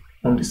day,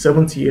 on the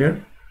 7th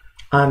year,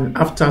 and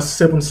after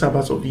 7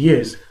 Sabbaths of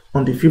years,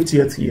 on the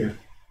 50th year.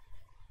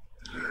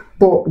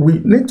 But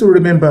we need to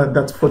remember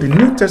that for the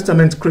New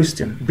Testament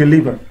Christian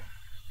believer,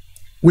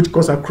 which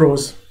goes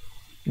across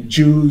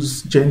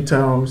Jews,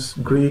 Gentiles,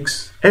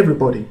 Greeks,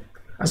 everybody,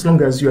 as long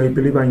as you are a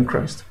believer in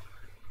Christ,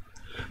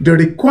 the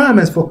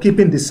requirements for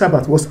keeping the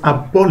Sabbath was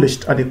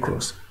abolished at the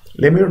cross.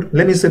 Let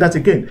me say that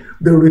again.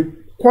 The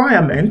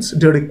requirement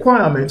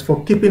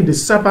for keeping the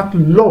Sabbath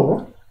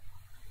law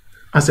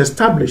as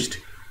established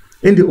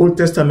in the Old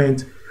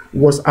Testament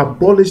was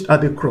abolished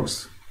at the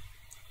cross.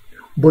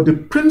 But the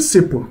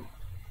principle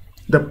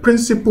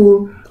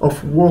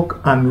of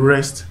work and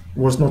rest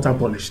was not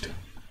abolished.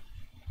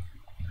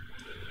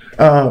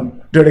 The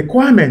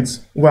requirements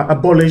were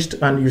abolished,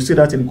 and you see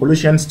that in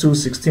Colossians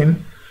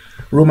 2:16,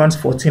 Romans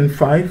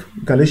 14:5,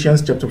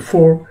 Galatians chapter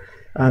 4,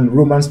 and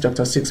Romans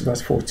chapter 6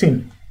 verse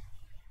 14.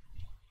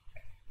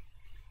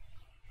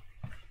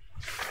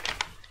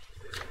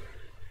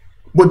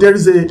 But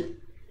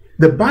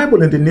the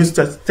Bible in the New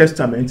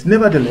Testament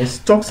nevertheless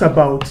talks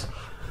about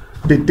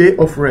the day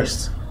of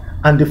rest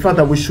and the fact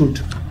that we should,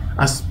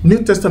 as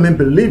New Testament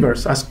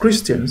believers, as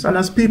Christians and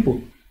as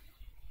people,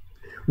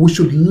 we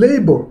should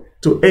labor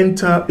to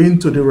enter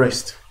into the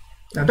rest.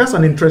 And that's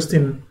an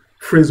interesting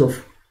phrase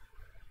of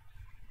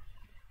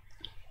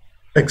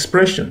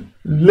expression.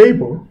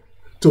 Labor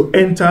to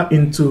enter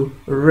into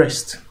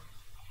rest.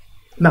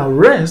 Now,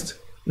 rest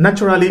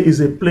naturally is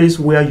a place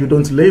where you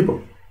don't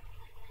labor.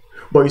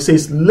 But it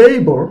says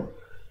labor,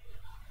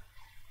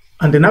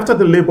 and then after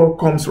the labor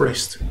comes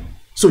rest.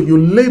 So you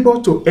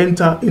labor to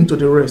enter into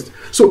the rest.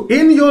 So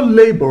in your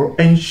labor,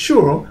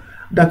 ensure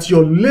that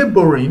your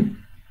laboring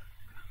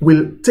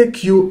will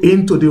take you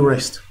into the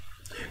rest.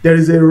 There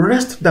is a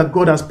rest that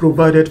God has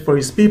provided for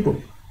his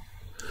people.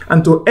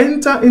 And to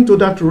enter into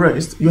that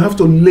rest, you have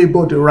to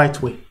labor the right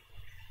way.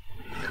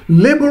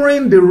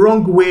 Laboring the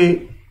wrong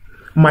way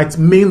might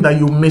mean that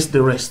you miss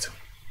the rest.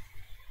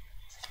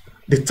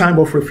 The time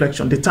of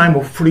reflection, the time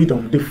of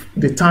freedom,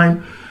 the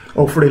time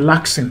of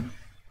relaxing.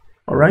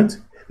 All right?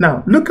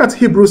 Now, look at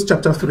Hebrews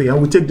chapter 3, and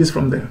we'll take this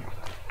from there.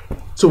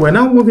 So we're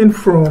now moving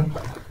from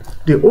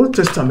the Old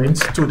Testament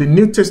to the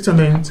New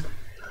Testament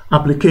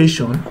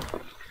application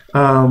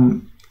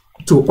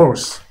to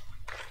us.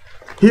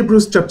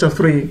 Hebrews chapter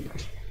 3,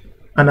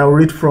 and I'll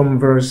read from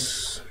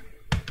verse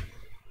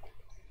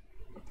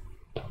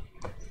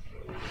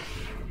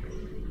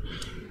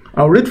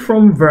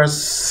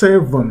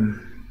 7.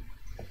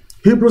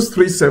 Hebrews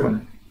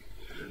 3:7.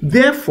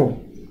 Therefore,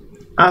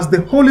 as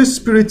the Holy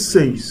Spirit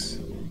says,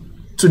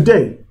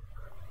 today,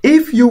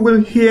 if you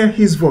will hear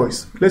his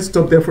voice, let's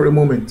stop there for a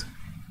moment.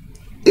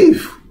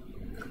 If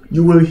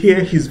you will hear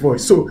his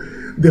voice. So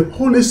the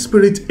Holy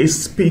Spirit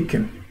is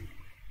speaking.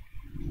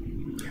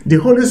 The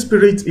Holy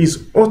Spirit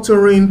is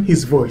uttering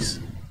his voice.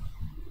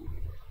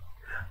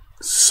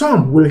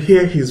 Some will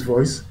hear his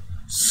voice,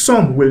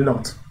 some will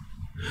not.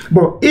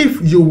 But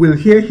if you will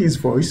hear his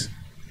voice,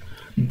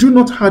 do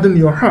not harden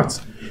your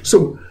hearts.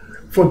 So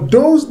for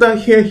those that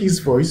hear his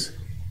voice,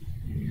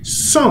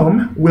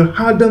 some will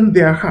harden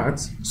their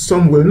hearts,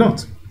 some will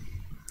not.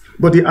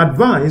 But the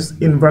advice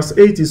in verse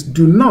 8 is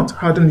do not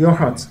harden your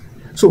hearts.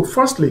 So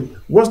firstly,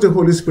 what's the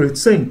Holy Spirit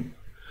saying?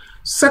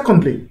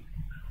 Secondly,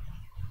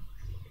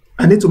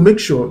 I need to make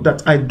sure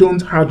that I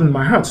don't harden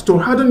my heart. To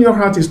harden your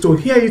heart is to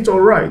hear it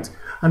all right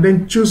and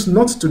then choose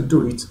not to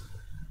do it.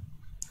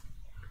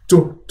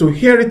 To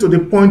hear it to the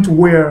point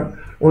where,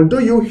 although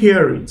you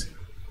hear it,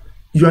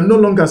 you are no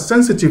longer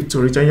sensitive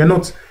to it and you're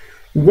not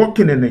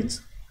walking in it.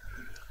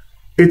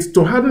 It's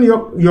to harden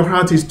your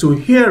heart is to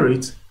hear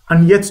it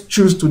and yet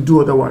choose to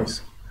do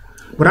otherwise.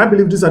 But I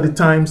believe these are the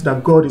times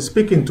that God is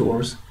speaking to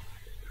us,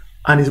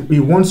 and He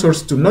wants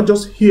us to not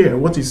just hear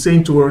what He's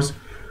saying to us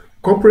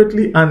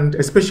corporately and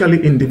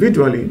especially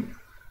individually,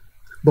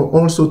 but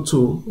also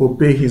to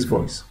obey His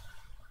voice.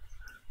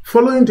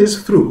 Following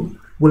this through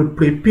will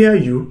prepare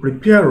you,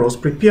 prepare us,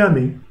 prepare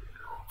me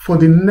for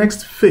the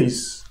next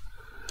phase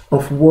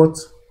of what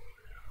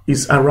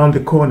is around the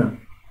corner.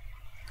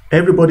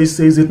 Everybody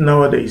says it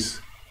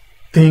nowadays.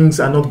 Things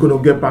are not going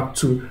to get back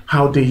to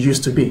how they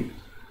used to be.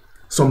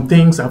 Some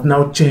things have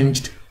now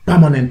changed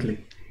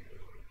permanently.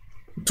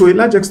 To a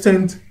large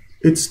extent,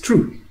 it's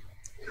true.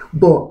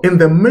 But in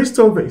the midst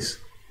of this,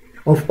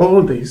 of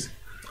all this,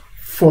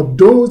 for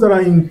those that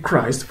are in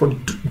Christ, for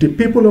the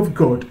people of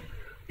God,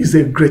 is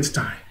a great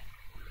time.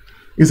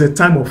 It's a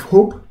time of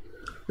hope.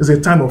 It's a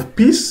time of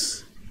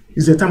peace.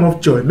 It's a time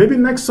of joy. Maybe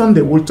next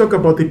Sunday we'll talk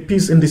about the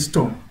peace in the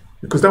storm,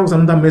 because that was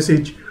another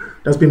message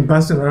that's been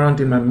bouncing around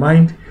in my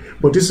mind.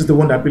 But this is the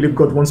one that I believe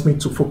God wants me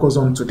to focus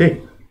on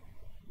today.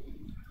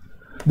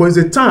 But it's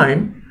a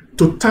time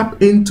to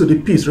tap into the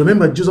peace.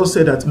 Remember, Jesus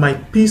said that my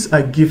peace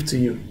I give to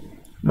you.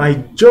 My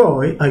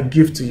joy I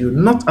give to you,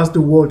 not as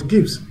the world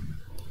gives.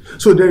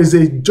 So there is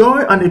a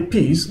joy and a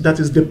peace that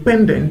is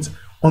dependent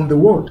on the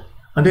word.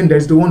 And then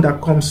there's the one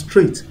that comes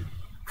straight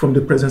from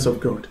the presence of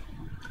God.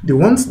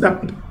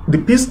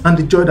 The peace and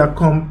the joy that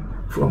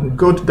come from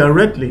God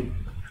directly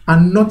are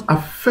not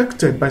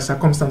affected by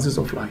circumstances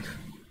of life,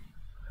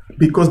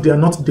 because they are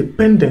not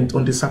dependent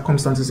on the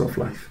circumstances of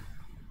life.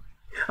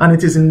 And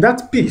it is in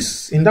that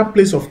peace, in that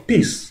place of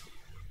peace,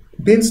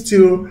 being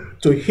still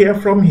to hear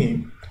from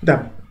Him,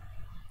 that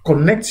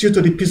connects you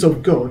to the peace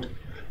of God,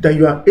 that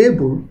you are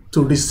able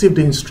to receive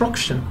the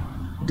instruction,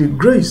 the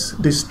grace,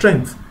 the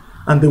strength,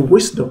 and the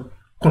wisdom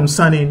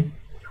concerning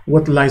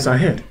what lies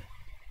ahead.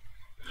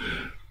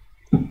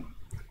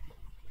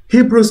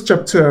 Hebrews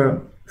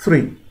chapter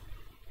 3,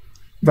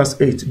 verse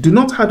 8. Do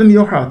not harden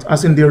your heart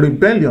as in the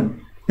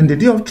rebellion, in the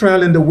day of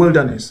trial in the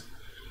wilderness,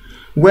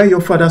 where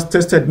your fathers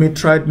tested me,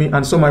 tried me,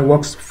 and saw my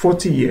works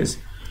 40 years.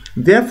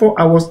 Therefore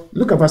I was,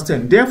 look at verse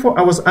 10. Therefore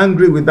I was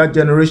angry with that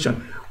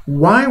generation.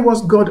 Why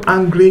was God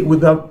angry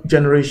with that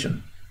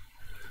generation?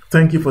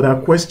 Thank you for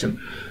that question.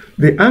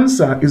 The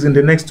answer is in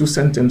the next two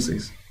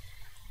sentences.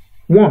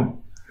 1,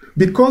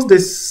 because they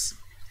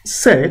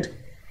said,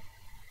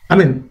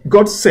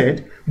 God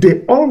said,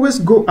 they always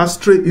go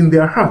astray in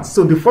their hearts.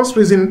 So the first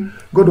reason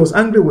God was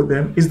angry with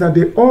them is that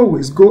they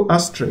always go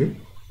astray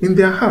in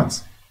their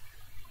hearts.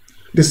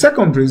 The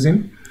second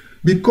reason,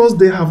 because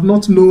they have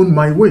not known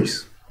my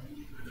ways.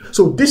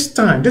 So this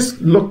time, this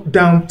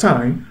lockdown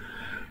time,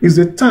 is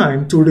a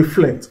time to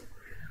reflect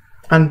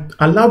and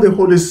allow the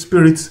Holy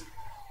Spirit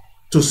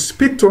to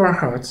speak to our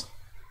hearts,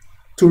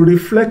 to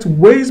reflect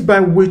ways by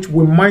which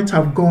we might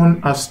have gone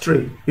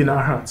astray in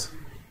our hearts.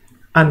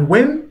 And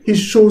when He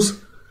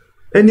shows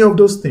any of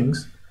those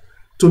things,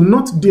 to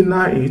not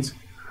deny it,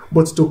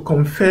 but to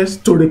confess,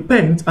 to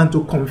repent and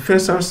to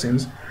confess our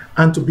sins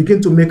and to begin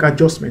to make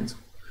adjustments.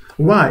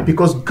 Why?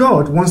 Because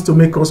God wants to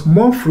make us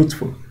more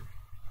fruitful.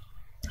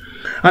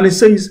 And it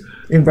says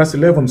in verse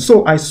 11,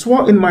 so I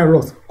swore in my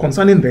wrath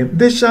concerning them,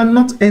 they shall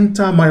not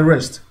enter my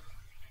rest.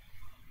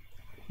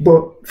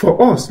 But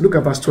for us, look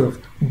at verse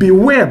 12.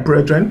 Beware,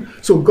 brethren.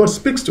 So God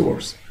speaks to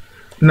us.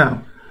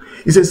 Now,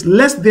 He says,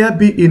 lest there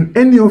be in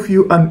any of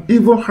you an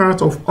evil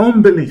heart of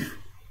unbelief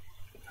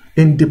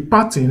in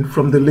departing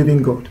from the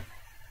living God.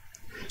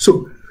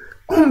 So,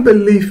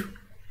 unbelief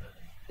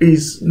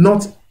is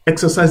not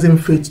exercising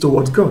faith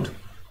towards God.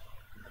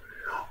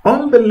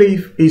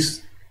 Unbelief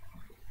is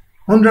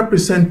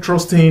 100%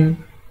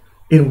 trusting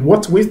in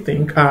what we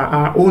think are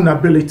our own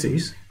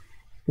abilities,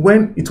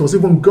 when it was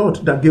even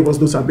God that gave us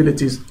those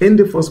abilities in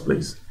the first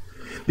place.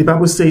 The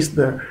Bible says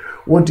that,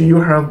 what do you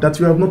have that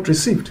you have not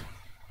received?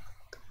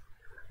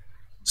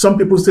 Some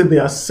people say they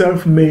are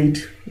self-made,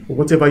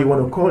 whatever you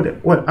want to call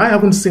them. Well, I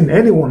haven't seen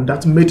anyone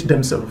that made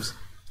themselves,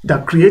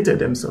 that created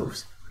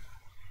themselves.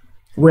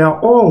 We are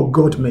all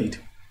God-made.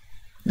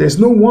 There's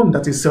no one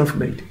that is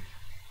self-made.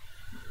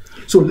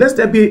 So lest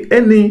there be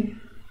any,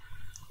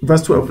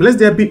 verse 12, lest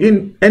there be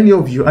in any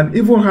of you an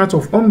evil heart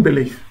of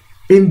unbelief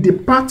in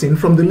departing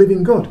from the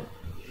living God.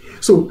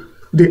 So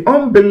the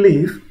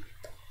unbelief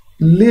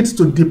leads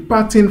to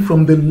departing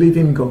from the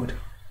living God.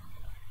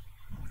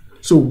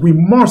 So we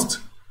must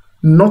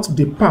not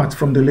depart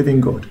from the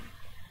living God.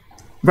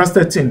 Verse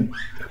 13,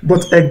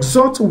 but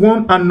exhort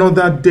one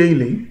another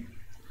daily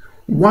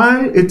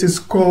while it is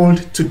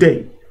called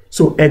today.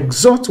 So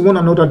exhort one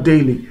another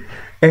daily,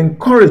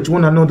 encourage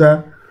one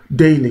another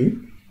daily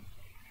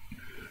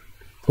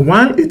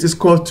while it is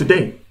called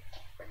today.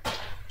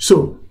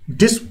 So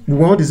this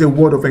word is a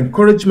word of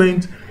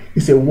encouragement,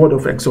 it's a word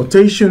of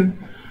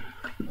exhortation.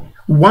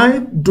 Why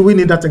do we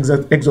need that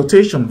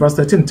exhortation? Verse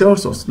 13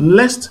 tells us,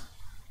 lest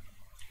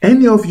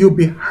any of you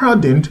be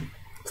hardened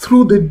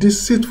through the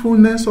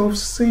deceitfulness of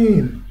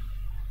sin.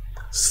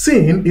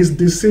 Sin is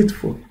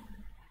deceitful.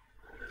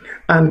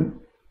 And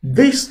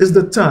this is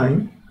the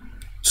time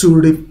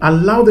to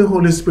allow the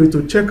Holy Spirit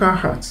to check our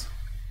hearts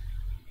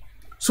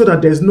so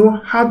that there's no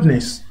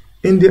hardness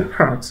in the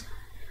heart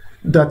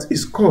that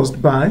is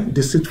caused by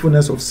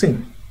deceitfulness of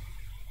sin.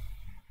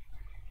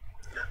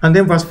 And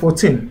then verse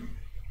 14.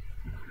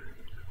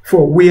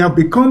 For we have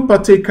become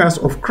partakers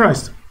of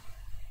Christ.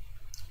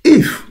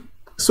 If,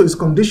 so it's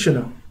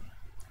conditional.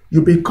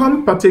 You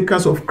become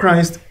partakers of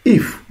Christ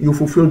if you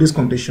fulfill this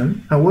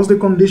condition. And what's the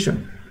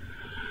condition?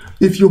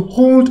 If you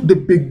hold the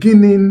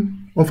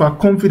beginning of our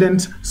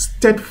confidence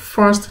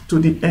steadfast to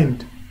the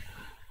end.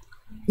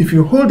 If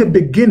you hold the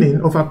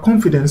beginning of our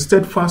confidence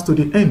steadfast to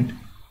the end.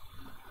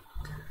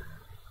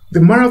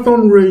 The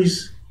marathon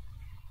race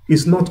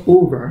is not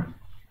over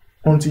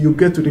until you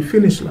get to the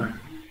finish line.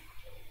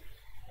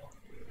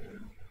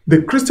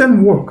 The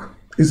Christian walk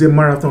is a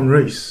marathon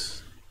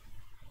race.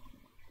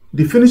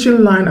 The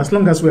finishing line, as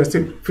long as we are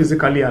still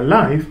physically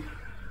alive,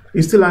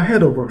 is still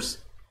ahead of us.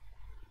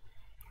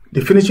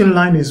 The finishing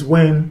line is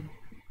when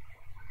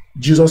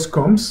Jesus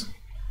comes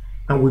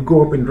and we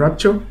go up in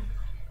rapture,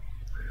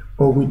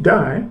 or we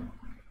die,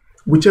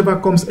 whichever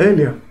comes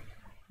earlier.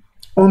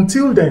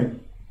 Until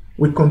then,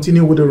 we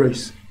continue with the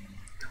race.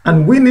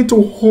 And we need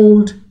to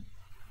hold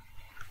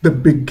the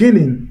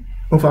beginning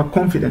of our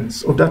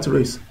confidence of that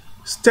race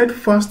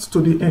steadfast to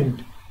the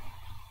end.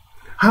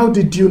 How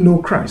did you know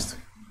Christ?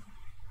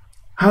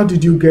 How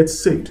did you get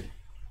saved?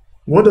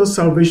 What does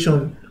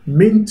salvation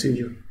mean to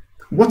you?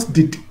 What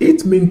did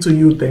it mean to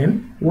you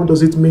then? What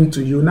does it mean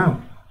to you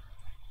now?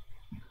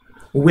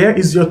 Where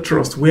is your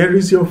trust? Where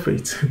is your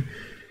faith?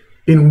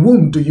 In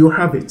whom do you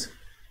have it?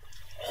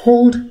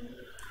 Hold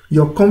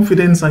your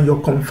confidence and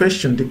your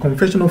confession, the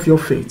confession of your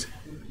faith,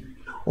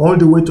 all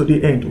the way to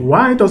the end.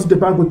 Why does the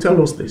Bible tell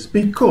us this?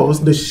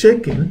 Because the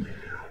shaking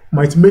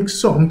might make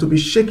some to be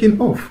shaken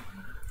off,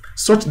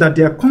 such that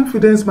their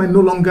confidence might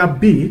no longer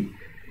be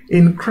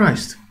in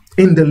Christ,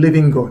 in the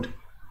living God.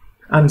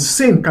 And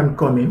sin can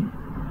come in.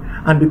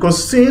 And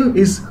because sin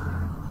is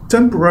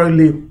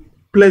temporarily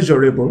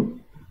pleasurable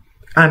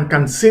and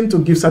can seem to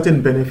give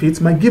certain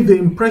benefits, might give the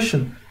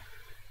impression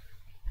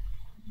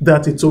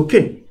that it's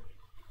okay.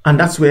 And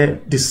that's where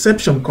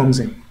deception comes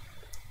in.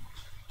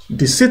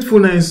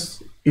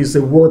 Deceitfulness is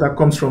a word that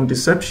comes from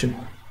deception.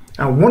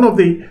 And one of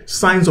the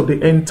signs of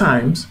the end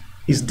times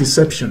is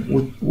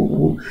deception.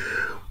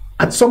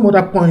 At some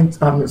other point,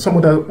 some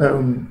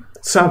other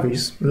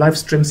service, live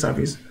stream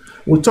service,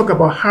 we'll talk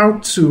about how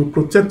to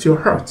protect your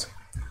heart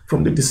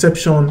from the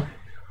deception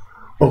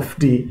of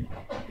the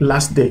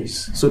last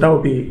days. So that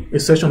will be a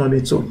session on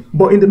its own.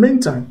 But in the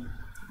meantime,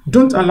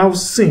 don't allow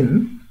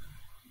sin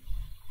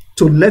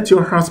to let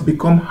your heart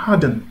become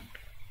hardened.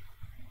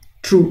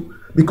 True,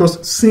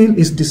 because sin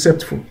is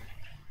deceitful.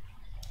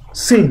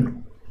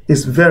 Sin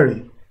is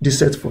very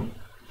deceitful.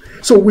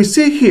 So we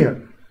see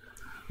here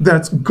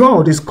that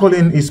God is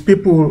calling his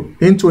people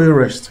into a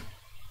rest.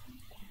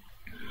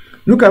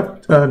 Look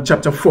at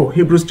chapter 4,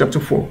 Hebrews chapter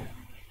 4,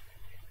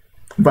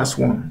 verse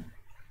 1.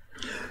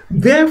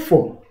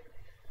 Therefore,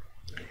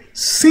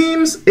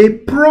 since a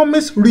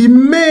promise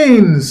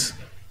remains.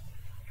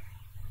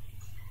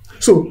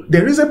 So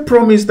there is a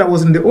promise that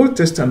was in the Old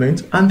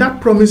Testament, and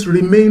that promise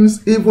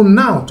remains even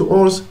now to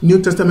us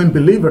New Testament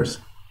believers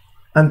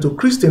and to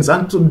Christians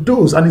and to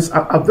those, and it's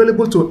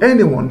available to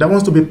anyone that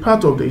wants to be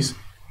part of this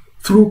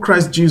through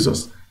Christ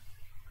Jesus.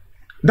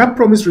 That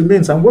promise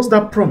remains. And what's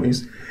that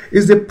promise?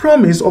 Is the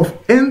promise of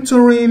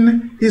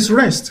entering his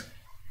rest.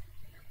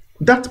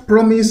 That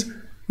promise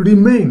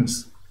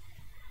remains.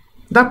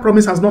 That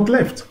promise has not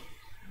left.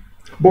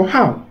 But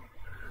how?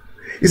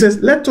 He says,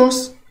 let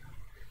us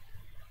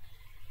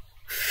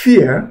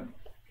fear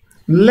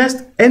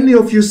lest any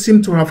of you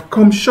seem to have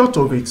come short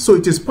of it. So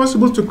it is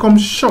possible to come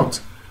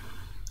short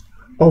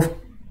of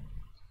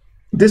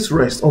this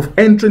rest, of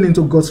entering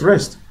into God's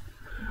rest.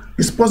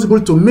 It's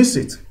possible to miss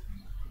it.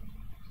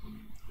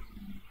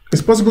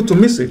 It's possible to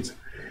miss it.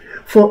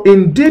 For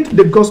indeed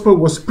the gospel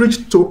was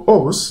preached to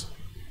us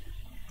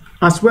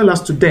as well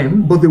as to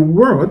them, but the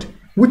word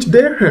which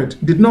they heard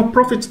did not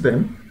profit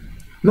them,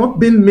 not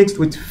being mixed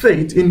with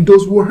faith in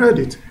those who heard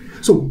it.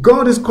 So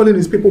God is calling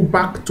his people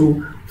back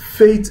to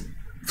faith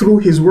through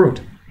his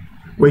word.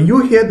 When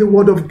you hear the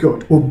word of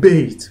God,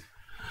 obey it.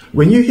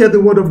 When you hear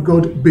the word of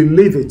God,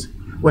 believe it.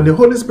 When the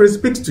Holy Spirit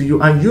speaks to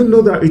you and you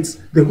know that it's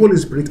the Holy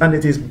Spirit and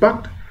it is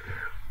backed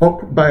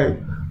up by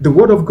the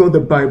word of God, the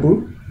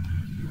Bible,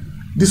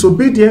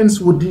 disobedience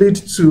would lead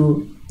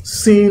to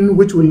sin,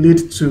 which will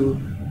lead to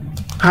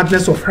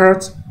hardness of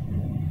heart,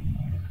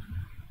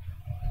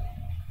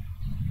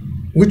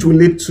 which will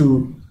lead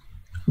to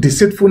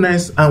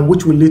deceitfulness, and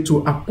which will lead to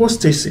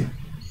apostasy.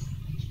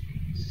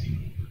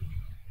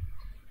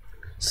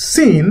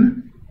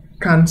 Sin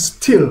can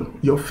steal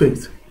your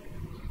faith.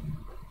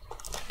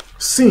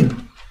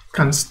 Sin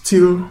can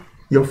steal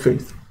your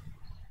faith.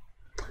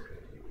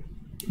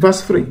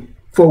 Verse 3.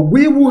 For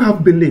we who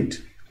have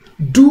believed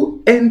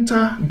do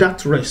enter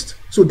that rest.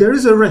 So there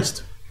is a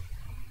rest.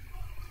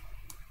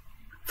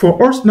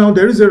 For us now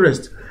there is a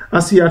rest.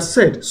 As he has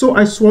said, so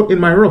I swore in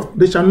my wrath,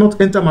 they shall not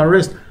enter my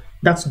rest.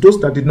 That's those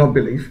that did not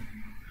believe.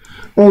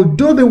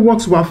 although the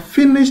works were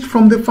finished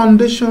from the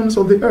foundations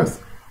of the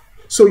earth.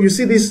 So you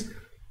see this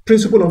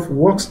principle of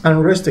works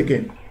and rest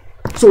again.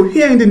 So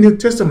here in the New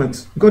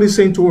Testament, God is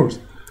saying to us,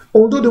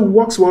 although the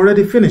works were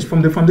already finished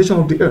from the foundation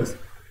of the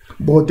earth,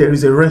 but there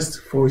is a rest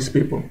for his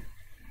people.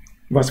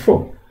 Verse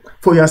 4,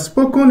 for he has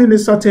spoken in a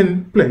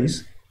certain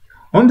place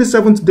on the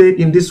seventh day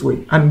in this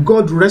way, and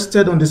God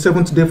rested on the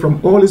seventh day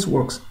from all his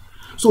works.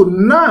 So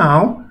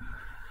now,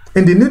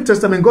 in the New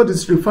Testament, God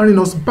is referring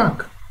us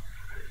back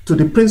to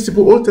the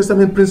principle, Old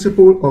Testament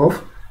principle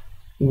of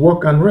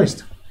work and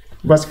rest.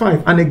 Verse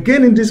 5, and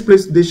again in this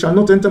place they shall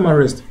not enter my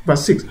rest.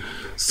 Verse 6,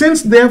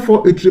 since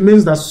therefore it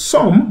remains that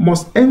some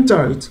must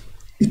enter it,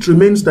 it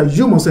remains that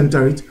you must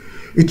enter it,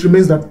 it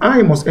remains that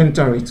I must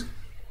enter it.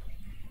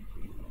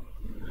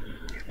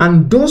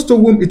 And those to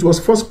whom it was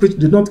first preached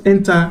did not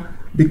enter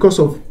because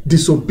of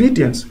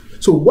disobedience.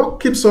 So what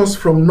keeps us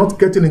from not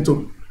getting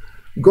into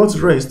God's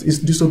rest is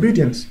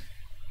disobedience.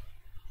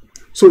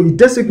 So he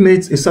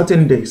designates a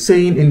certain day,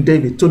 saying in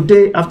David,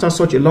 today, after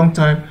such a long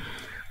time,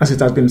 as it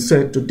has been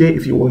said, today,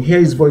 if you will hear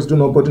his voice, do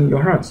not burden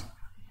your hearts.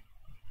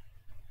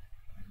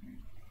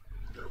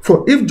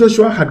 For if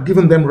Joshua had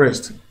given them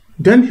rest,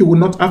 then he would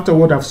not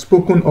afterward have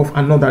spoken of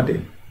another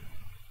day.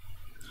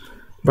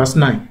 Verse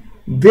 9,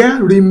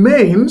 there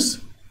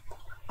remains,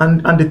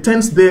 and the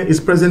tense there is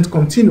present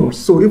continuous.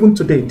 So even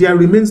today, there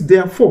remains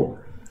therefore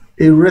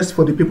a rest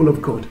for the people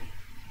of God.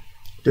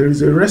 There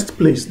is a rest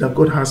place that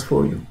God has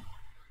for you.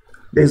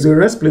 There is a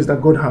rest place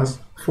that God has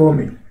for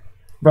me.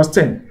 Verse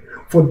 10,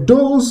 for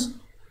those,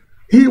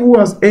 he who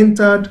has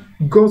entered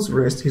God's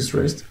rest, his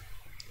rest,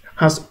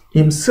 has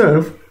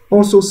himself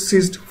also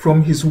ceased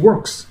from his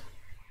works,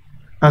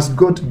 as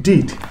God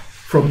did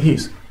from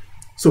his.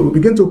 So we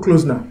begin to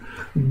close now.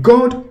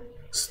 God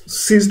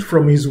ceased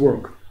from his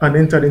work and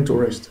entered into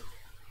rest.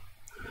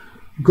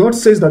 God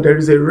says that there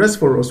is a rest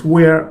for us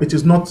where it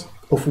is not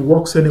of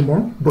works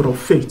anymore, but of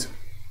faith.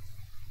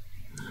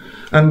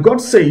 And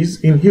God says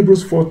in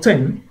Hebrews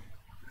 4:10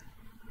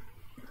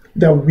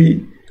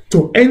 that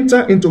to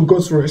enter into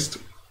God's rest,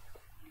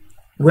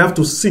 we have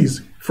to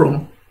cease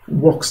from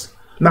works.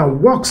 Now,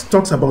 works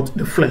talks about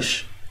the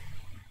flesh.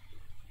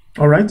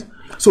 All right?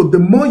 So the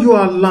more you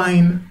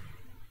align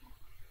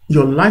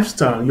your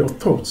lifestyle, your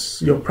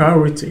thoughts, your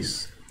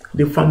priorities,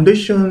 the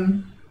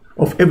foundation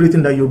of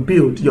everything that you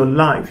build, your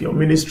life, your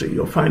ministry,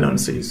 your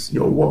finances,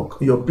 your work,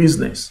 your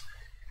business,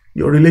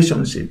 your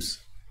relationships,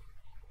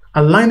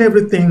 align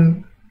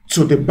everything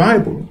to the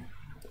Bible,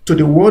 to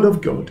the Word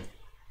of God,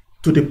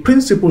 to the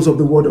principles of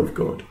the Word of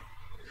God.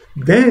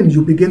 Then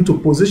you begin to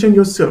position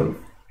yourself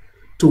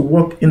to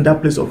walk in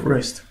that place of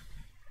rest.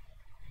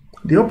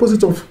 The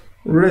opposite of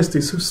rest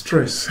is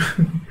stress.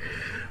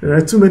 There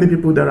are too many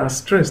people that are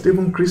stressed,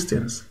 even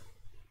Christians.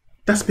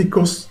 That's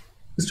because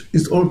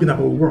it's all been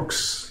about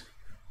works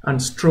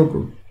and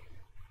struggle.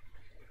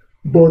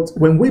 But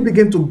when we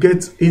begin to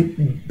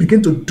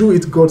begin to do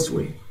it God's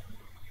way,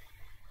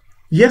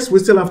 yes, we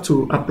still have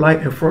to apply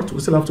effort, we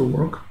still have to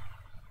work,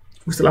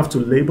 we still have to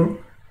labor,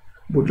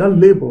 but that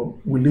labor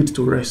will lead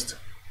to rest.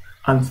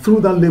 And through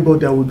that labor,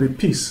 there will be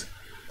peace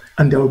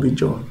and there will be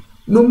joy,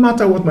 no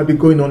matter what might be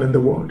going on in the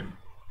world.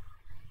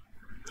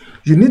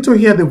 You need to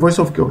hear the voice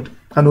of God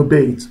and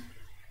obey it.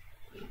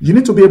 You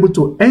need to be able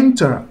to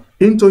enter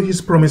into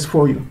his promise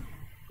for you.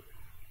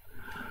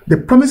 The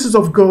promises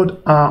of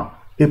God are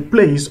a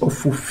place of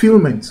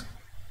fulfillment.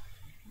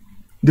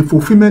 The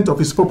fulfillment of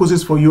his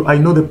purposes for you. I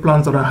know the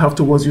plans that I have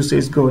towards you,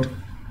 says God,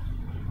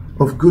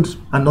 of good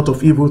and not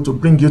of evil, to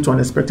bring you to an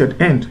expected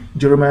end.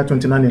 Jeremiah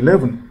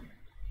 29:11.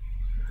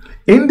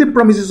 In the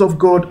promises of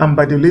God and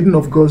by the leading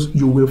of God,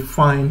 you will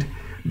find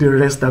the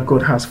rest that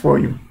God has for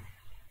you.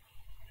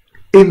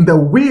 In the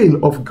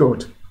will of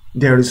God,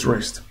 there is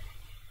rest.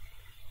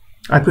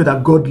 I pray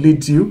that God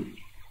leads you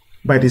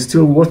by the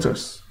still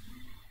waters,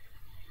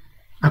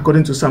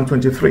 according to Psalm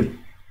 23,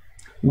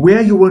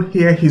 where you will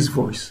hear his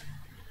voice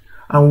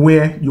and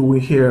where you will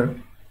hear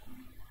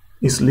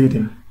his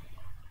leading.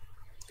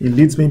 He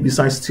leads me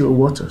beside still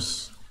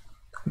waters.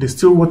 The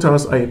still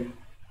waters are a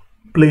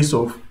place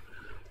of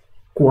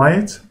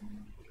quiet,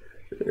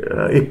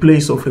 a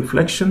place of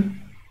reflection,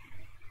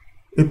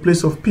 a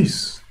place of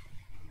peace.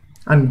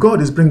 And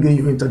God is bringing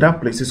you into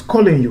that place. He's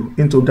calling you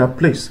into that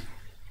place.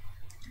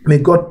 May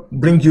God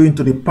bring you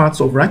into the paths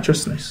of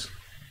righteousness.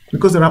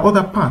 Because there are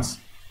other paths,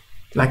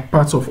 like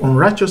paths of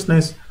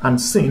unrighteousness and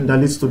sin that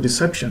leads to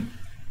deception.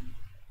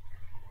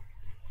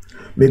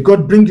 May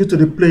God bring you to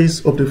the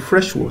place of the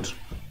fresh water,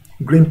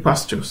 green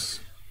pastures.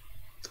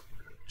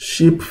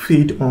 Sheep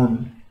feed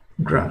on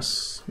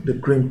grass, the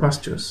green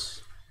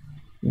pastures.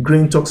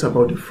 Green talks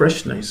about the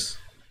freshness,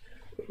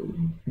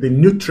 the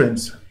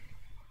nutrients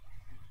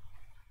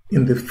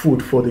in the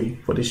food for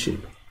the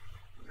sheep.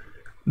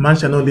 Man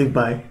shall not live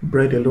by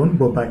bread alone,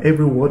 but by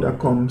every word that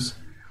comes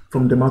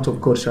from the mouth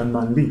of God shall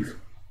man live.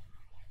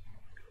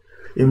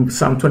 In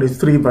Psalm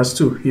 23 verse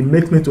 2, he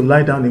makes me to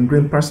lie down in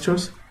green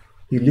pastures.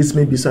 He leads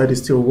me beside the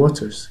still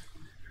waters.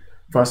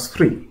 Verse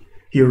 3,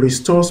 he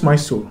restores my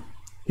soul.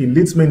 He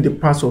leads me in the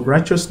paths of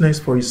righteousness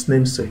for his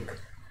name's sake.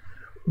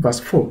 Verse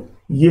 4,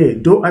 Yea,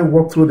 though I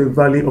walk through the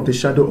valley of the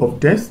shadow of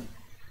death,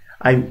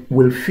 I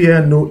will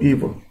fear no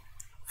evil.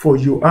 For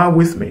you are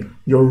with me,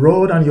 your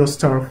rod and your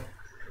staff,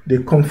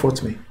 they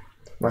comfort me.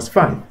 Verse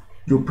 5,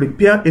 you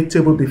prepare a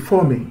table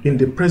before me in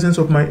the presence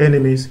of my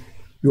enemies.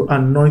 You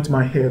anoint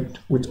my head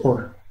with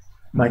oil.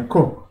 My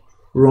cup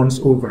runs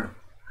over.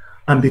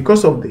 And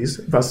because of this,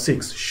 verse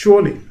 6,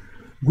 surely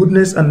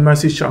goodness and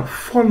mercy shall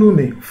follow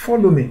me.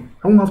 Follow me.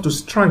 I won't have to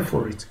strive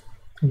for it.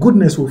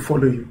 Goodness will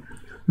follow you.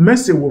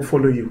 Mercy will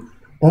follow you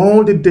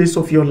all the days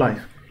of your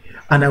life.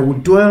 And I will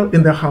dwell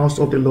in the house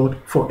of the Lord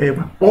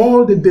forever.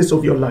 All the days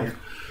of your life,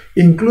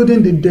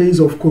 including the days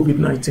of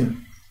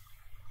COVID-19.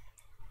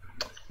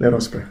 Let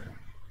us pray.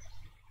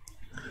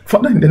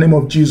 Father, in the name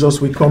of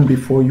Jesus, we come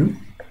before you.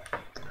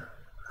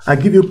 I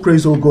give you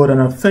praise, O God,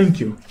 and I thank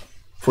you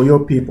for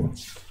your people.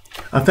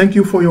 I thank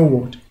you for your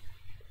word.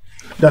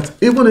 That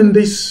even in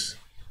this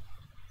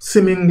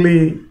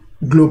seemingly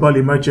global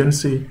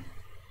emergency,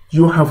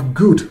 you have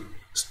good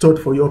stored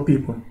for your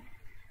people.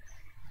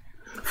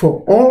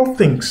 For all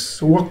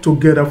things work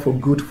together for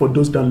good for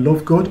those that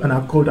love God and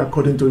are called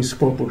according to his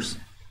purpose.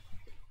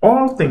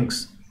 All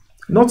things,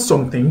 not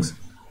some things,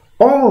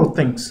 all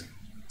things,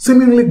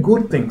 seemingly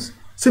good things,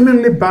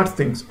 seemingly bad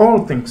things,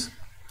 all things,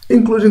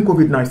 including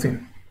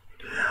COVID-19.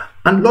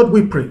 And Lord,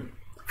 we pray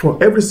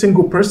for every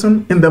single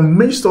person in the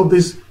midst of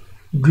this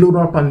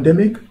global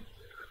pandemic,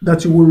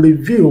 that you will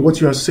reveal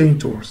what you are saying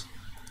to us,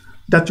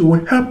 that you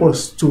will help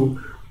us to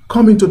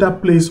come into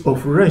that place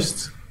of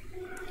rest.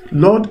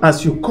 Lord,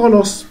 as you call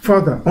us,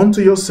 Father,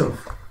 unto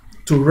yourself,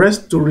 to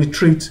rest, to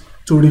retreat,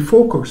 to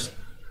refocus,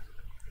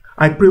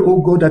 I pray,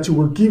 oh God, that you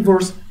will give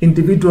us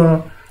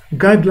individual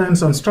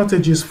guidelines and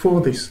strategies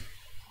for this,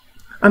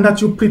 and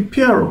that you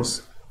prepare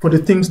us for the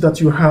things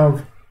that you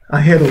have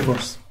ahead of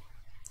us.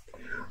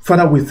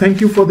 Father, we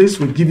thank you for this.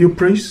 We give you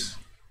praise.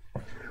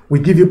 We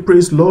give you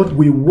praise, Lord.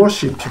 We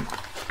worship you.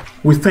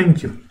 We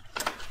thank you.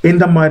 In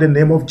the mighty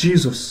name of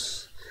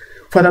Jesus.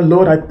 Father,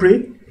 Lord, I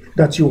pray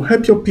that you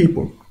help your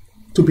people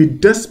to be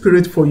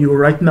desperate for you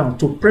right now,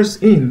 to press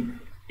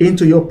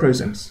into your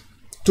presence,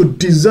 to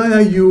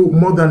desire you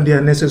more than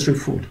their necessary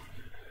food.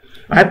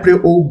 I pray,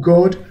 oh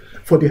God,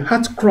 for the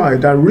heart cry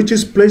that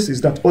reaches places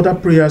that other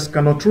prayers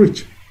cannot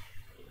reach.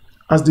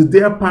 As the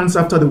deer pants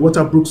after the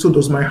water brook, so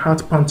does my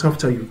heart pant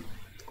after you.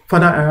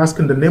 Father, I ask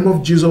in the name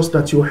of Jesus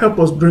that you help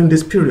us during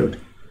this period,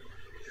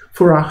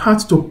 for our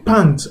hearts to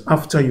pant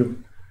after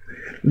you.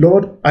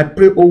 Lord, I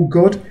pray, oh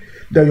God,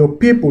 that your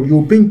people,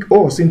 you bring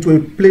us into a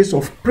place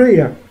of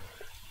prayer,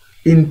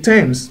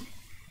 intense,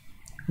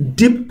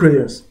 deep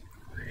prayers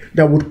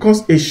that would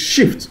cause a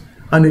shift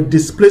and a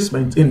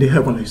displacement in the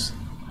heavens.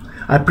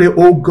 I pray,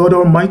 oh God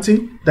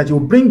Almighty, that you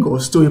bring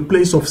us to a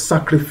place of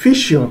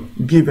sacrificial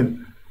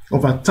giving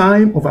of our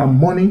time, of our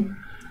money,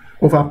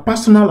 of our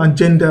personal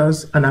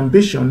agendas and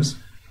ambitions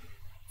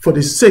for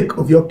the sake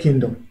of your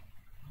kingdom.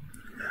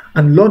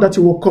 And Lord, that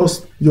you will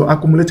cause your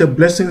accumulated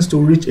blessings to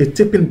reach a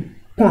tipping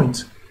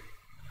point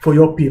for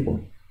your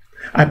people.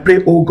 I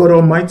pray, oh God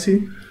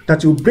Almighty,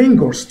 that you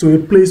bring us to a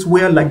place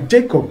where, like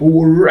Jacob, we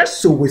will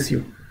wrestle with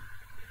you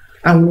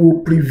and we will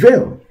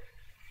prevail,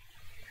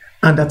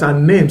 and that our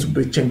names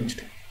will be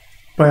changed.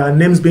 By our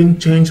names being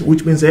changed,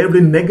 which means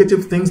every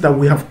negative things that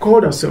we have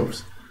called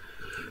ourselves,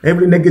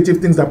 every negative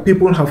things that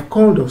people have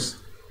called us,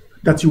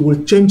 that you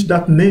will change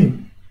that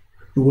name.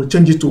 You will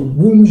change it to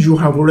whom you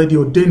have already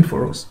ordained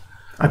for us.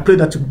 I pray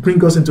that you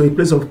bring us into a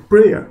place of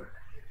prayer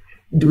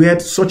where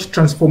such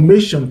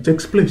transformation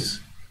takes place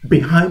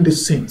behind the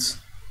scenes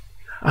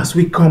as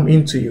we come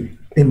into you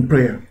in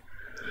prayer.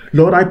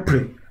 Lord, I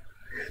pray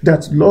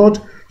that, Lord,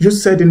 you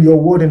said in your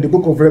word in the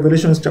book of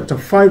Revelation chapter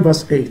 5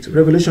 verse 8,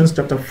 Revelation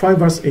chapter 5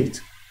 verse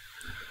 8,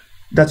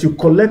 that you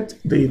collect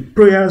the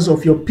prayers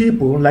of your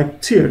people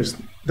like tears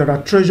that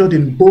are treasured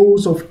in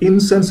bowls of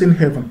incense in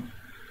heaven.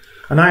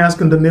 And I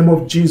ask in the name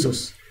of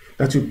Jesus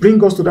that you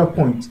bring us to that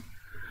point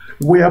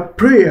where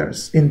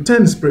prayers,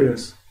 intense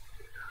prayers,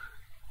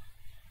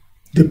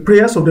 the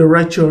prayers of the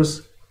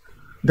righteous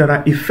that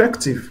are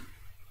effective,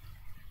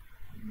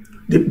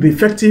 the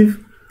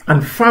effective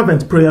and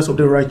fervent prayers of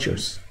the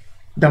righteous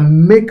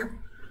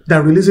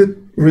that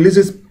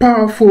releases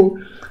powerful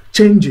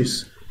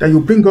changes, that you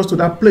bring us to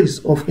that place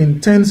of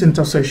intense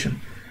intercession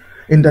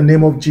in the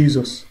name of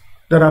Jesus,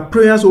 that our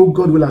prayers, oh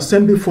God, will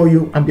ascend before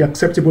you and be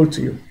acceptable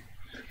to you.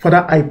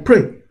 Father, I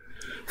pray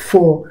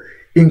for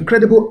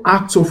incredible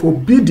acts of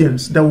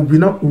obedience that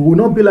will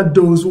not be like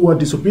those who are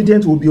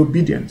disobedient, will be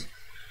obedient.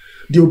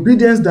 The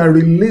obedience that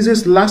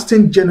releases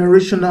lasting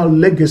generational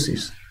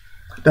legacies,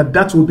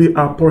 that will be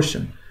our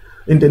portion.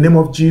 In the name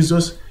of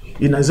Jesus,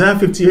 in Isaiah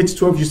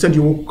 58:12, you said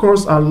you will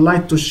cause our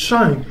light to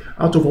shine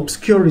out of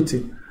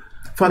obscurity.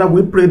 Father,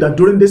 we pray that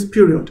during this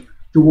period,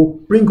 you will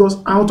bring us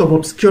out of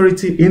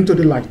obscurity into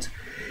the light.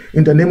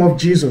 In the name of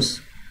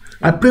Jesus,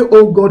 I pray,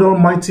 oh God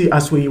Almighty,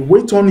 as we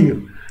wait on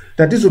you,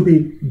 that this will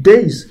be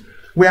days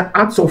where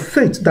acts of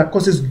faith that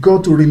causes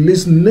God to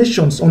release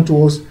nations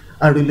unto us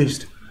are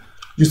released.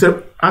 You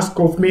said, ask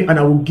of me and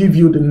I will give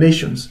you the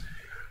nations.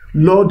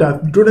 Lord,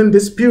 that during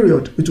this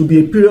period, it will be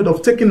a period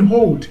of taking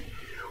hold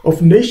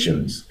of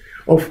nations,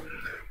 of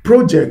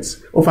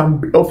projects, of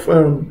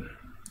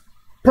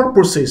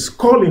purposes,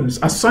 callings,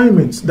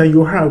 assignments that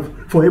you have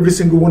for every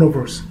single one of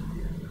us.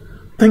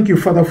 Thank you,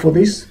 Father, for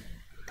this.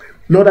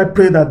 Lord, I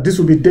pray that this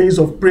will be days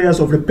of prayers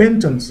of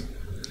repentance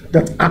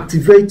that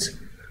activate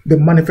the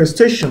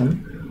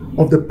manifestation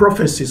of the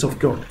prophecies of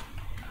God.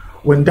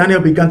 When Daniel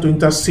began to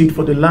intercede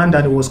for the land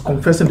and he was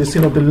confessing the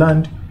sin of the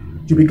land,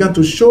 you began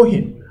to show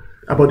him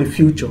about the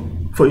future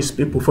for his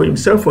people, for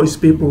himself, for his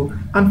people,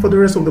 and for the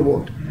rest of the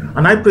world.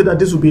 And I pray that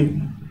this will be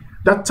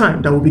that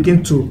time that we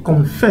begin to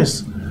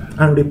confess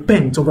and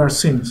repent of our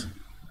sins,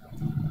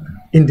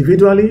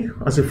 individually,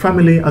 as a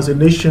family, as a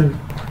nation,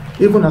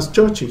 even as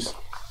churches.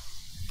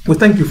 We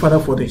thank you, Father,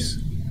 for this.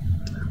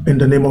 In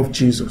the name of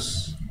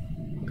Jesus.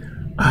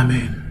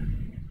 Amen.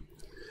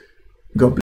 God bless.